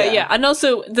 Yeah. And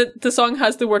also, the song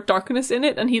has the word darkness in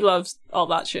it, and he loves all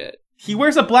that shit. He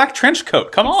wears a black trench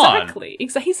coat. Come on. Exactly.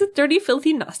 He's a dirty,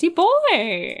 filthy, nasty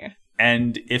boy.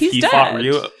 And if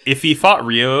he fought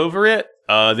Rio over it,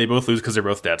 they both lose because they're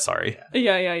both dead. Sorry.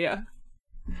 Yeah.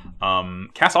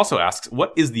 Cass also asks,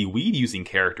 what is the weed-using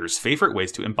character's favorite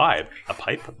ways to imbibe? A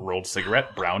pipe, rolled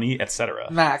cigarette, brownie,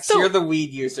 etc. Max, you're the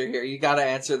weed user here. You gotta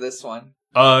answer this one.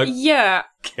 Yeah.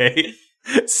 Okay.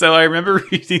 So I remember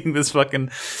reading this fucking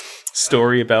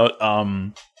story about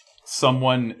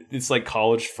someone, it's like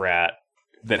college frat,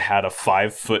 that had a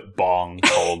 5-foot bong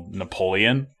called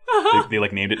Napoleon. They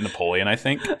like named it Napoleon, I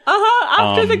think.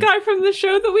 After the guy from the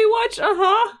show that we watch.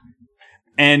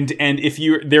 And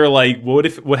if they're like,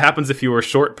 what happens if you were a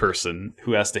short person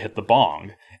who has to hit the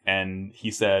bong? And he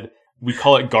said, we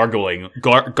call it gargoyling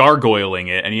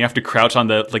it, and you have to crouch on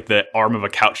the arm of a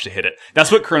couch to hit it.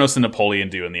 That's what Kronos and Napoleon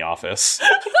do in The Office.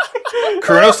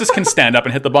 Kronos just can stand up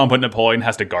and hit the bong, but Napoleon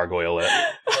has to gargoyle it.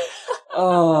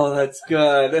 Oh, that's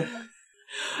good.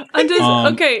 And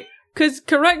okay, because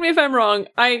correct me if I'm wrong.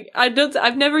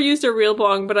 I've never used a real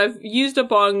bong, but I've used a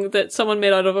bong that someone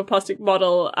made out of a plastic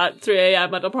bottle at 3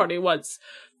 a.m. at a party once.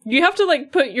 You have to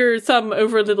like put your thumb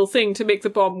over a little thing to make the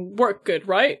bong work good,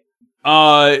 right?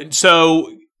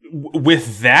 So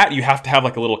with that, you have to have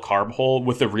like a little carb hole.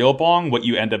 With the real bong, what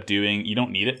you end up doing, you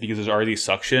don't need it because there's already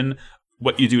suction.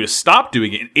 What you do to stop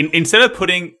doing it, instead of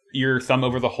putting your thumb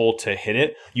over the hole to hit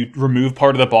it, you remove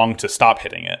part of the bong to stop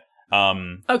hitting it.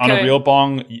 On a real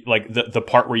bong, like the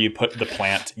part where you put the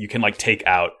plant, you can like take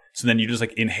out. So then you're just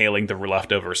like inhaling the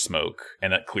leftover smoke,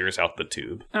 and that clears out the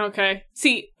tube. Okay.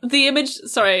 See, the image,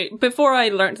 before I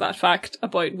learned that fact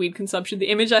about weed consumption, the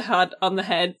image I had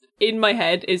in my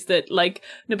head is that like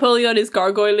Napoleon is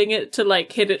gargoyling it to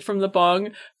like hit it from the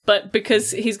bong, but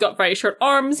because he's got very short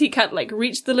arms, he can't like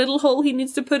reach the little hole he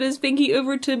needs to put his pinky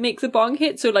over to make the bong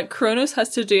hit. So like Kronos has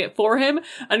to do it for him,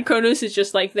 and Kronos is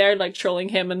just like there like trolling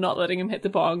him and not letting him hit the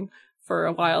bong for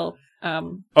a while.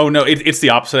 Oh no, it's the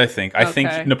opposite. I think. I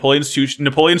think Napoleon's too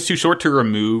short to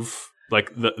remove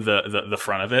like the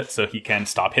front of it, so he can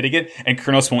stop hitting it, and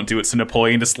Kronos won't do it. So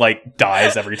Napoleon just like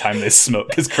dies every time they smoke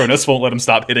because Kronos won't let him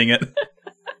stop hitting it.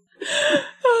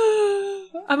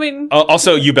 I mean,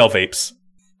 also Ubel vapes.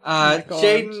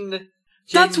 Jaden.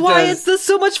 That's why there's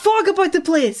so much fog about the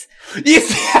place.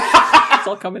 It's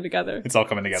all coming together.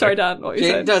 Sorry, Dan. What you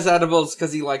Jaden does edibles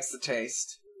because he likes the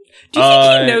taste. Do you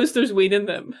think he knows there's weed in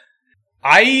them?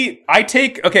 I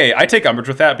take umbrage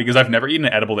with that because I've never eaten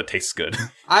an edible that tastes good.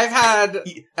 I've had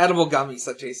edible gummies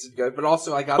that tasted good, but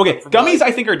also I got them from gummies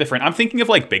I think are different. I'm thinking of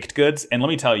like baked goods, and let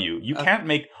me tell you, you can't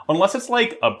make unless it's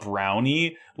like a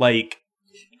brownie. Like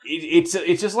it's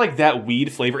just like that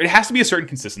weed flavor. It has to be a certain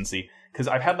consistency because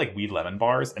I've had like weed lemon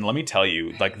bars, and let me tell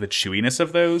you, like the chewiness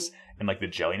of those and like the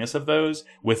jelliness of those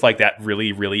with like that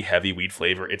really really heavy weed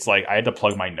flavor. It's like I had to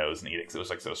plug my nose and eat it because it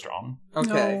was like so strong.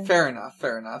 Okay, fair enough.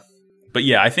 But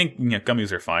yeah, I think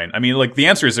gummies are fine. I mean, like the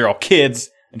answer is they're all kids.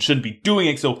 and shouldn't be doing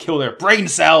it because it'll kill their brain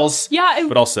cells. Yeah,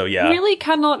 but also, really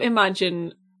cannot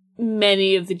imagine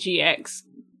many of the GX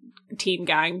team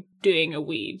gang doing a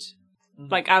weed,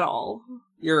 like, at all.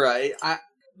 You're right.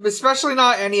 Especially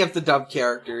not any of the dub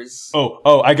characters.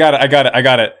 Oh, I got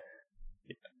it.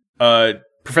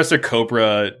 Professor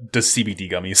Cobra does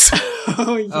CBD gummies.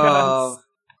 Oh, yes.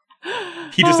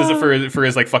 He just does it for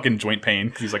his like fucking joint pain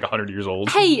because he's like 100 years old.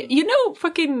 Hey,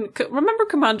 remember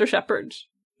Commander Shepard?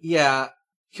 Yeah.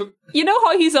 You know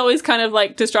how he's always kind of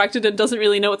like distracted and doesn't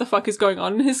really know what the fuck is going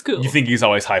on in his school? You think he's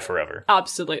always high forever?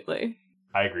 Absolutely.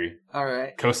 I agree. All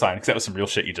right. Cosign, because that was some real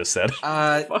shit you just said.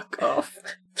 Fuck off.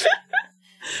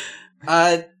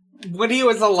 When he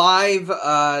was alive,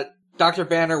 Dr.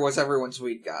 Banner was everyone's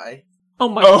weed guy. Oh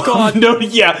my god. No,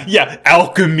 yeah.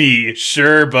 Alchemy.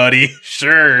 Sure, buddy.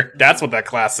 Sure. That's what that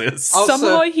class is. Also,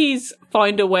 somehow he's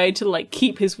found a way to like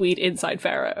keep his weed inside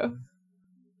Pharaoh.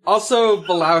 Also,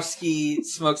 Belowski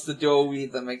smokes the dual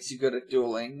weed that makes you good at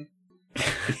dueling.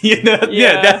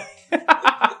 Yeah.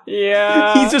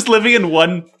 Yeah. He's just living in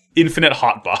one infinite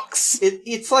hot box.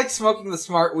 It's like smoking the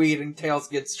smart weed and Tails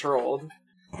gets trolled.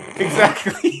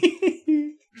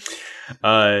 Exactly.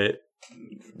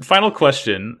 Final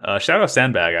question. Shadow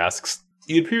Sandbag asks,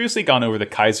 you had previously gone over the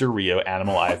Kaiser Rio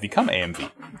Animal I Have Become AMV.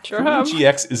 Sure have.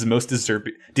 GX is the most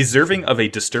deserving of a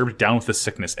Disturbed Down with the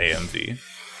Sickness AMV.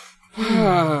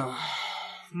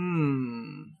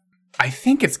 I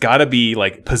think it's gotta be,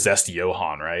 like, Possessed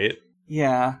Johan, right?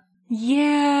 Yeah.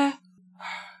 Yeah.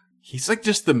 He's, like,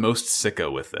 just the most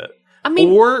sicko with it. I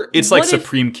mean, or it's like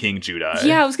Supreme King Judai.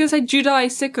 Yeah, I was gonna say Judai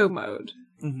sicko mode.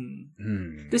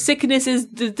 Mm-hmm. The sickness is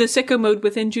the sicko mode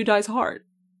within Judai's heart.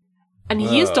 And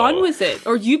he is down with it.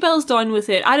 Or Yubel's down with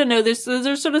it. I don't know, there's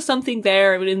sort of something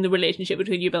there in the relationship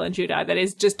between Yubel and Judai that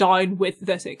is just down with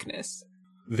the sickness.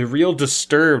 The real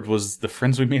Disturbed was the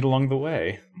friends we made along the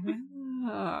way.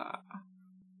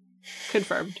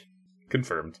 Confirmed.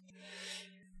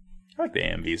 I like the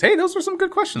AMVs. Hey, those were some good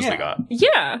questions we got.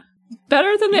 Yeah.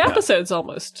 Better than the episodes,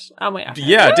 almost.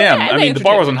 Yeah, damn. I mean, the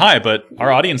bar wasn't high, but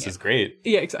our audience is great.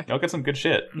 Yeah, exactly. Y'all get some good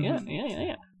shit. Yeah.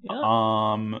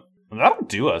 That'll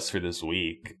do us for this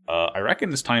week. I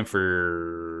reckon it's time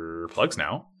for plugs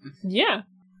now. Yeah.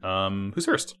 Who's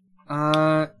first?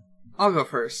 I'll go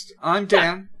first. I'm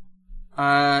Dan.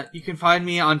 You can find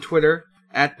me on Twitter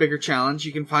at Bigger Challenge.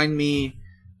 You can find me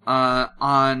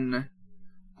on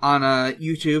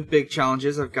YouTube, Big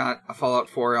Challenges. I've got a Fallout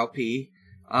 4 LP.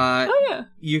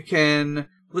 You can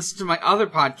listen to my other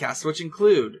podcasts, which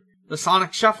include the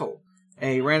Sonic Shuffle,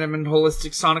 a random and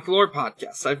holistic Sonic lore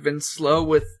podcast. I've been slow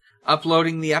with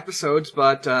uploading the episodes,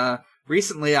 but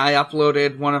recently I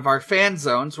uploaded one of our fan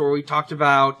zones where we talked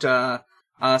about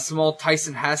some old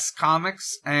Tyson Hesse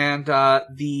comics and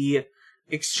the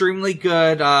extremely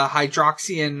good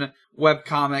Hydroxian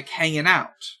webcomic Hanging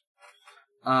Out.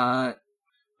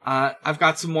 I've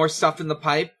got some more stuff in the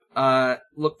pipe.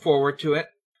 Look forward to it.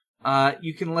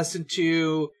 You can listen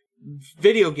to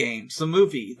Video Games, the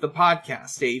movie, the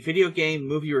podcast, a video game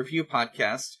movie review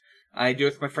podcast. I do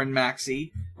it with my friend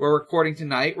Maxie. We're recording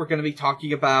tonight. We're going to be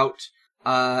talking about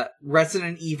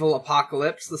Resident Evil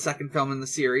Apocalypse, the second film in the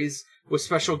series, with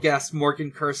special guest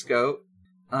Morgan Kursko.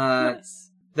 Nice.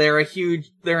 They're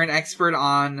an expert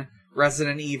on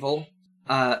Resident Evil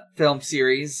film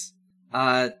series.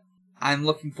 I'm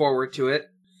looking forward to it.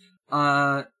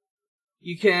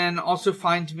 You can also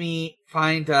find my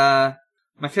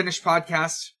finished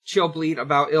podcast, Chill Bleed,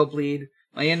 about Ill Bleed,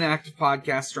 my inactive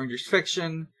podcast, Strangers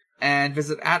Fiction, and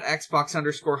visit at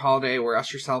Xbox_holiday, where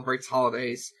Usher celebrates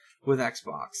holidays with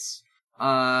Xbox.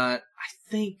 I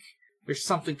think there's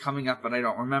something coming up, but I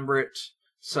don't remember it.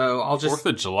 So I'll just... 4th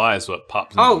of July is what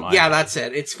pops into mind. Oh, yeah, that's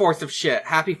it. It's 4th of shit.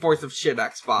 Happy 4th of shit,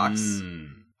 Xbox.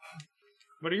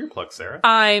 What are your plugs, Sarah?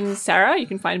 I'm Sarah. You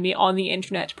can find me on the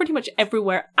internet pretty much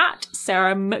everywhere at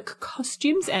Sarah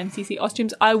McCostumes, MCC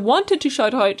Costumes. I wanted to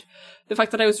shout out the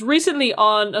fact that I was recently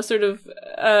on a sort of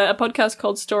a podcast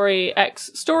called Story X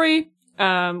Story,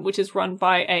 which is run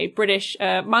by a British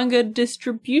manga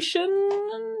distribution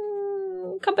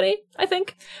company, I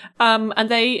think. And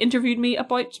they interviewed me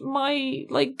about my,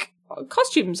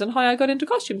 costumes and how I got into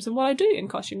costumes and what I do in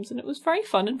costumes, and it was very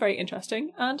fun and very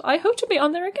interesting, and I hope to be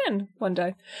on there again one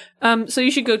day. So you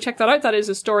should go check that out. That is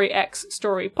a Story X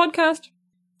Story podcast.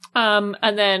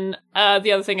 And then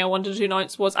the other thing I wanted to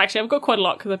announce was, actually I've got quite a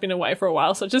lot because I've been away for a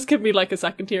while, so just give me a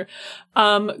second here.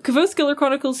 Kavos Killer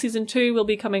Chronicles Season 2 will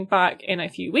be coming back in a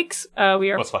few weeks.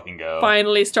 We are Let's fucking go.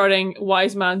 Finally starting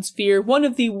Wise Man's Fear, one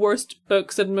of the worst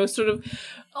books and most sort of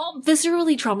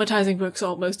viscerally traumatizing books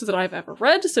almost that I've ever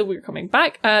read, so we're coming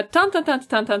back.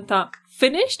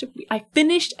 finished. I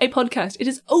finished a podcast. It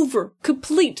is over.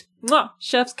 Complete. Mwah.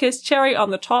 Chef's kiss, cherry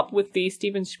on the top with the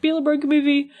Steven Spielberg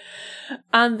movie.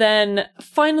 And then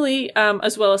finally,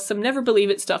 as well as some Never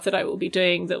Believe It stuff that I will be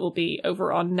doing that will be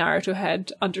over on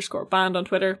NarutoHead_band on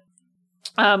Twitter.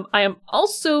 I am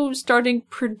also starting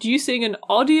producing an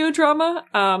audio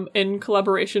drama, in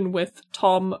collaboration with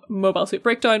Tom Mobile Suit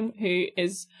Breakdown, who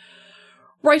is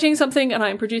writing something and I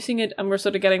am producing it, and we're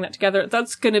sort of getting that together.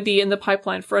 That's going to be in the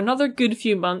pipeline for another good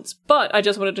few months, but I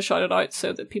just wanted to shout it out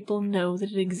so that people know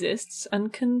that it exists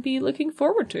and can be looking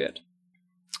forward to it.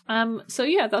 So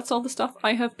yeah, that's all the stuff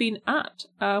I have been at,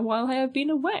 while I have been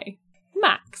away.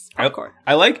 Max, popcorn.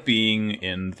 I like being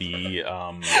in the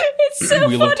It's so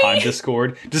Wheel funny. of Time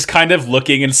Discord, just kind of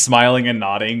looking and smiling and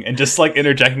nodding, and just like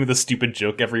interjecting with a stupid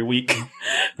joke every week.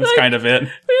 That's Like, kind of it. Me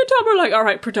and Tom are like, all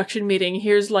right, production meeting.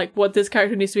 Here's like what this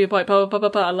character needs to be about. Blah blah blah blah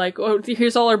blah. Like, oh,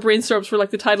 here's all our brainstorms for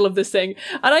like the title of this thing.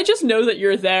 And I just know that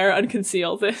you're there and can see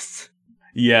all this.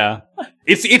 Yeah,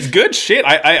 it's good shit.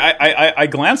 I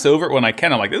glance over it when I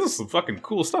can. I'm like, this is some fucking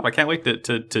cool stuff. I can't wait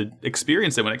to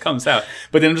experience it when it comes out.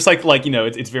 But then I'm just like you know,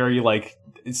 it's very like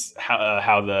it's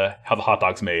how the hot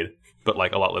dog's made, but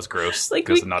like a lot less gross. Like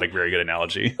because it's not a very good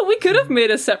analogy. We could have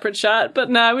made a separate chat, but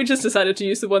nah, we just decided to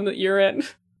use the one that you're in.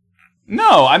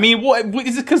 No, I mean, what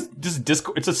is it? Because just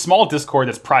Discord, it's a small Discord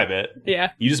that's private.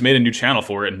 Yeah. You just made a new channel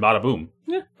for it, and bada boom.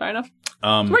 Yeah, fair enough.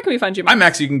 So where can we find you, Max? I'm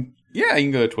Max. You can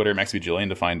go to Twitter, MaxVGillian,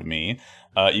 to find me.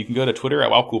 You can go to Twitter at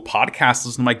WowCool Podcast.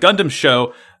 Listen to my Gundam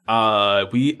show.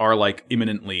 We are like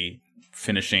imminently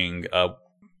finishing.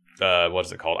 What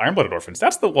is it called? Iron Blooded Orphans.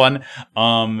 That's the one.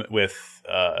 With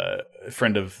a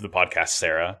friend of the podcast,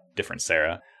 Sarah, different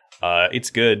Sarah.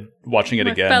 It's good watching it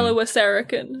My again. fellow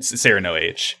Asarican. Sarah No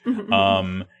H.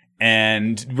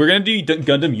 And we're gonna do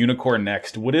Gundam Unicorn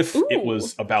next. What if it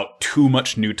was about too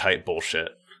much new type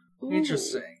bullshit?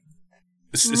 Interesting.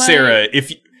 Sarah, if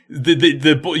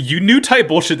you new type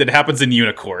bullshit that happens in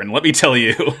Unicorn, let me tell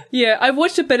you. Yeah, I've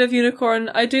watched a bit of Unicorn.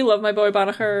 I do love my boy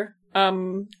Banagher.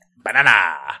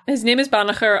 Banana. His name is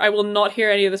Banagher. I will not hear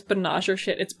any of this Banagher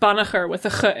shit. It's Banagher with a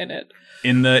ch in it.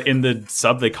 In the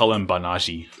sub, they call him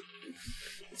Banaji.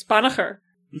 It's Banagher.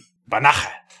 Banach.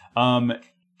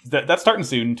 That's starting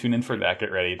soon. Tune in for that.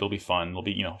 Get ready. It'll be fun. It'll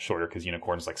be shorter because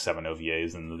Unicorn's like 7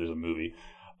 OVAs and there's a movie.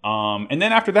 And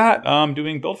then after that,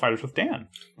 doing Build Fighters with Dan.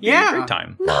 Yeah. Great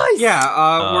time. Nice.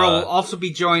 Yeah, we'll also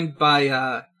be joined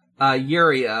by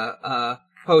Yuria,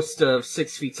 host of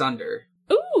 6 Feet Under.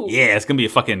 Ooh. Yeah, it's gonna be a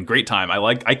fucking great time.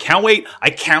 I can't wait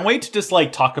to just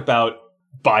like talk about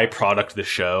byproduct the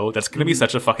show. That's gonna be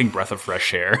such a fucking breath of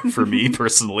fresh air for me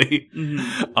personally.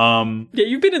 Yeah,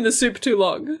 you've been in the soup too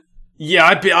long.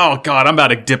 Yeah, oh god, I'm about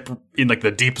to dip in like the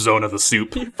deep zone of the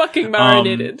soup. You're fucking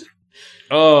marinated.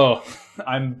 Oh,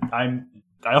 I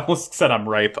almost said I'm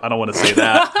ripe. I don't want to say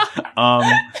that.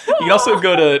 You can also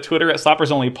go to Twitter at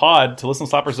SlappersOnlyPod to listen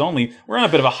to Slappers Only. We're on a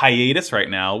bit of a hiatus right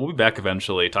now. We'll be back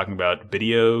eventually talking about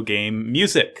video game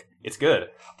music. It's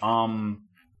good. And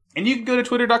you can go to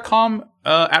twitter.com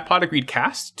at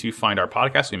PodAgreedCast to find our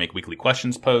podcast. We make weekly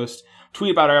questions posts,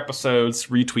 tweet about our episodes,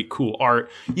 retweet cool art.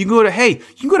 You can go to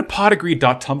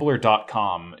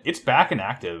podagreed.tumblr.com. It's back and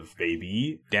active,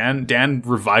 baby. Dan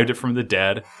revived it from the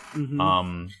dead.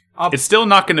 It's still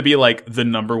not going to be like the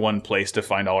number one place to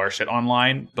find all our shit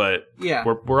online, but Yeah.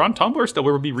 we're on Tumblr still.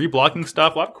 We'll be reblogging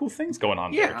stuff. A lot of cool things going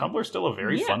on there. Yeah. Tumblr's still a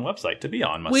very fun website to be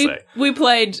on, must We say.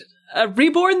 played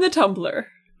Reborn the Tumblr.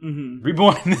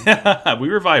 Reborn. We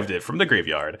revived it from the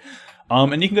graveyard.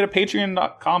 And you can go to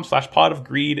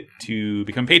patreon.com/podofgreed to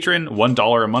become a patron.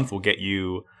 $1 a month will get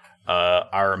you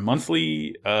our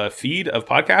monthly feed of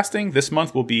podcasting. This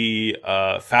month will be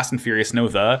Fast and Furious No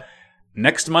The.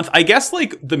 Next month, I guess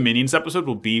like the Minions episode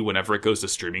will be whenever it goes to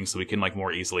streaming so we can like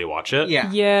more easily watch it.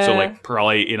 Yeah. Yeah. So like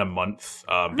probably in a month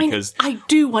because I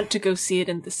do want to go see it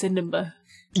in the cinema.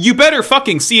 you better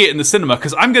fucking see it in the cinema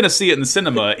because I'm going to see it in the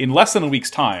cinema in less than a week's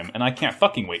time and I can't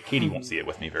fucking wait. Katie won't see it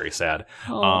with me. Very sad.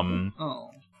 Oh.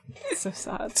 It's so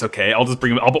sad. It's okay. I'll just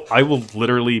bring him. I will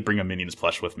literally bring a Minions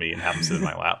plush with me and have him sit in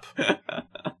my lap.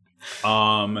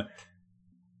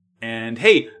 And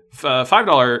hey,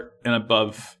 $5 and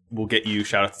above will get you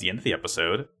shout outs at the end of the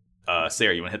episode.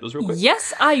 Sarah, you want to hit those real quick?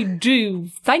 Yes, I do.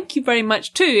 Thank you very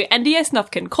much to NDS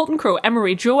Nufkin, Colton Crow,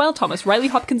 Emery, Joel Thomas, Riley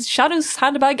Hopkins, Shadows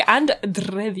Handbag, and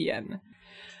Drevian.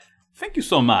 Thank you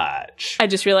so much. I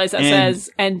just realized that says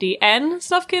NDN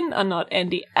Snufkin and not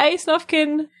NDA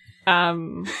Snufkin. I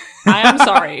am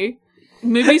sorry.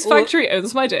 Movies Factory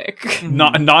owns my dick.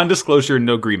 Non-disclosure,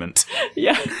 no agreement.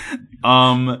 Yeah.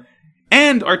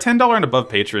 And our $10 and above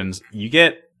patrons, you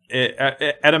get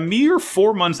at a mere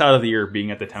 4 months out of the year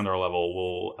being at the $10 level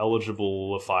will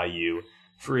eligibilify you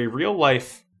for a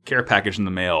real-life care package in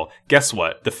the mail. Guess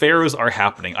what? The Pharaohs are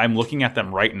happening. I'm looking at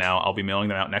them right now. I'll be mailing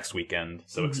them out next weekend.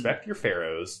 So expect your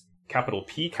Pharaohs, capital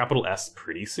P, capital S,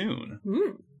 pretty soon.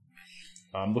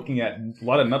 I'm looking at a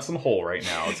lot of nuts in the hole right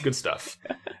now. It's good stuff.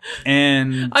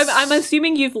 And I'm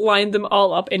assuming you've lined them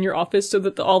all up in your office so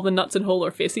that all the nuts and hole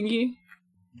are facing you.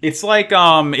 it's like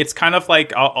it's kind of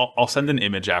like I'll send an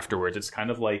image afterwards. It's kind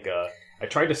of like I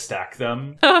tried to stack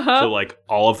them so like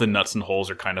all of the nuts and holes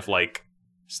are kind of like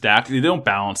stacked. They don't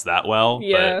balance that well.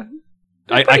 Yeah,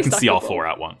 but I can see all four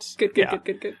at once. Good.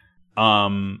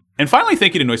 And finally,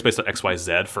 thank you to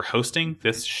Noisepace.xyz for hosting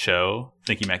this show.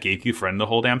 Thank you, Matt Gatekew, for running the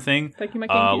whole damn thing. Thank you,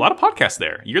 Matt A lot of podcasts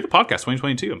there. You're the podcast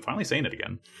 2022. I'm finally saying it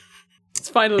again. It's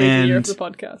finally the year of the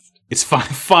podcast. It's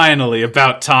finally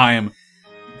about time.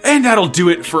 And that'll do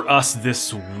it for us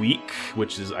this week,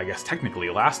 which is, I guess, technically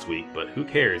last week, but who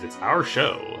cares? It's our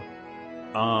show.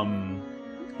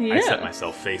 I set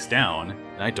myself face down,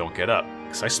 and I don't get up,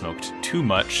 because I smoked too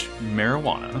much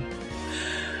marijuana.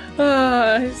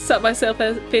 I set myself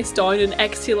face down and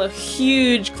exhale a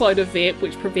huge cloud of vape,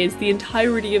 which pervades the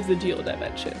entirety of the dual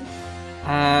dimension.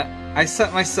 I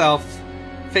set myself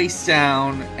face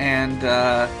down and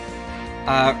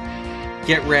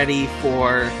get ready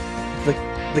for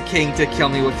the king to kill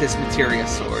me with his materia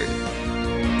sword.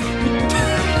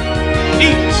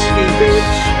 Eat,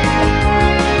 bitch!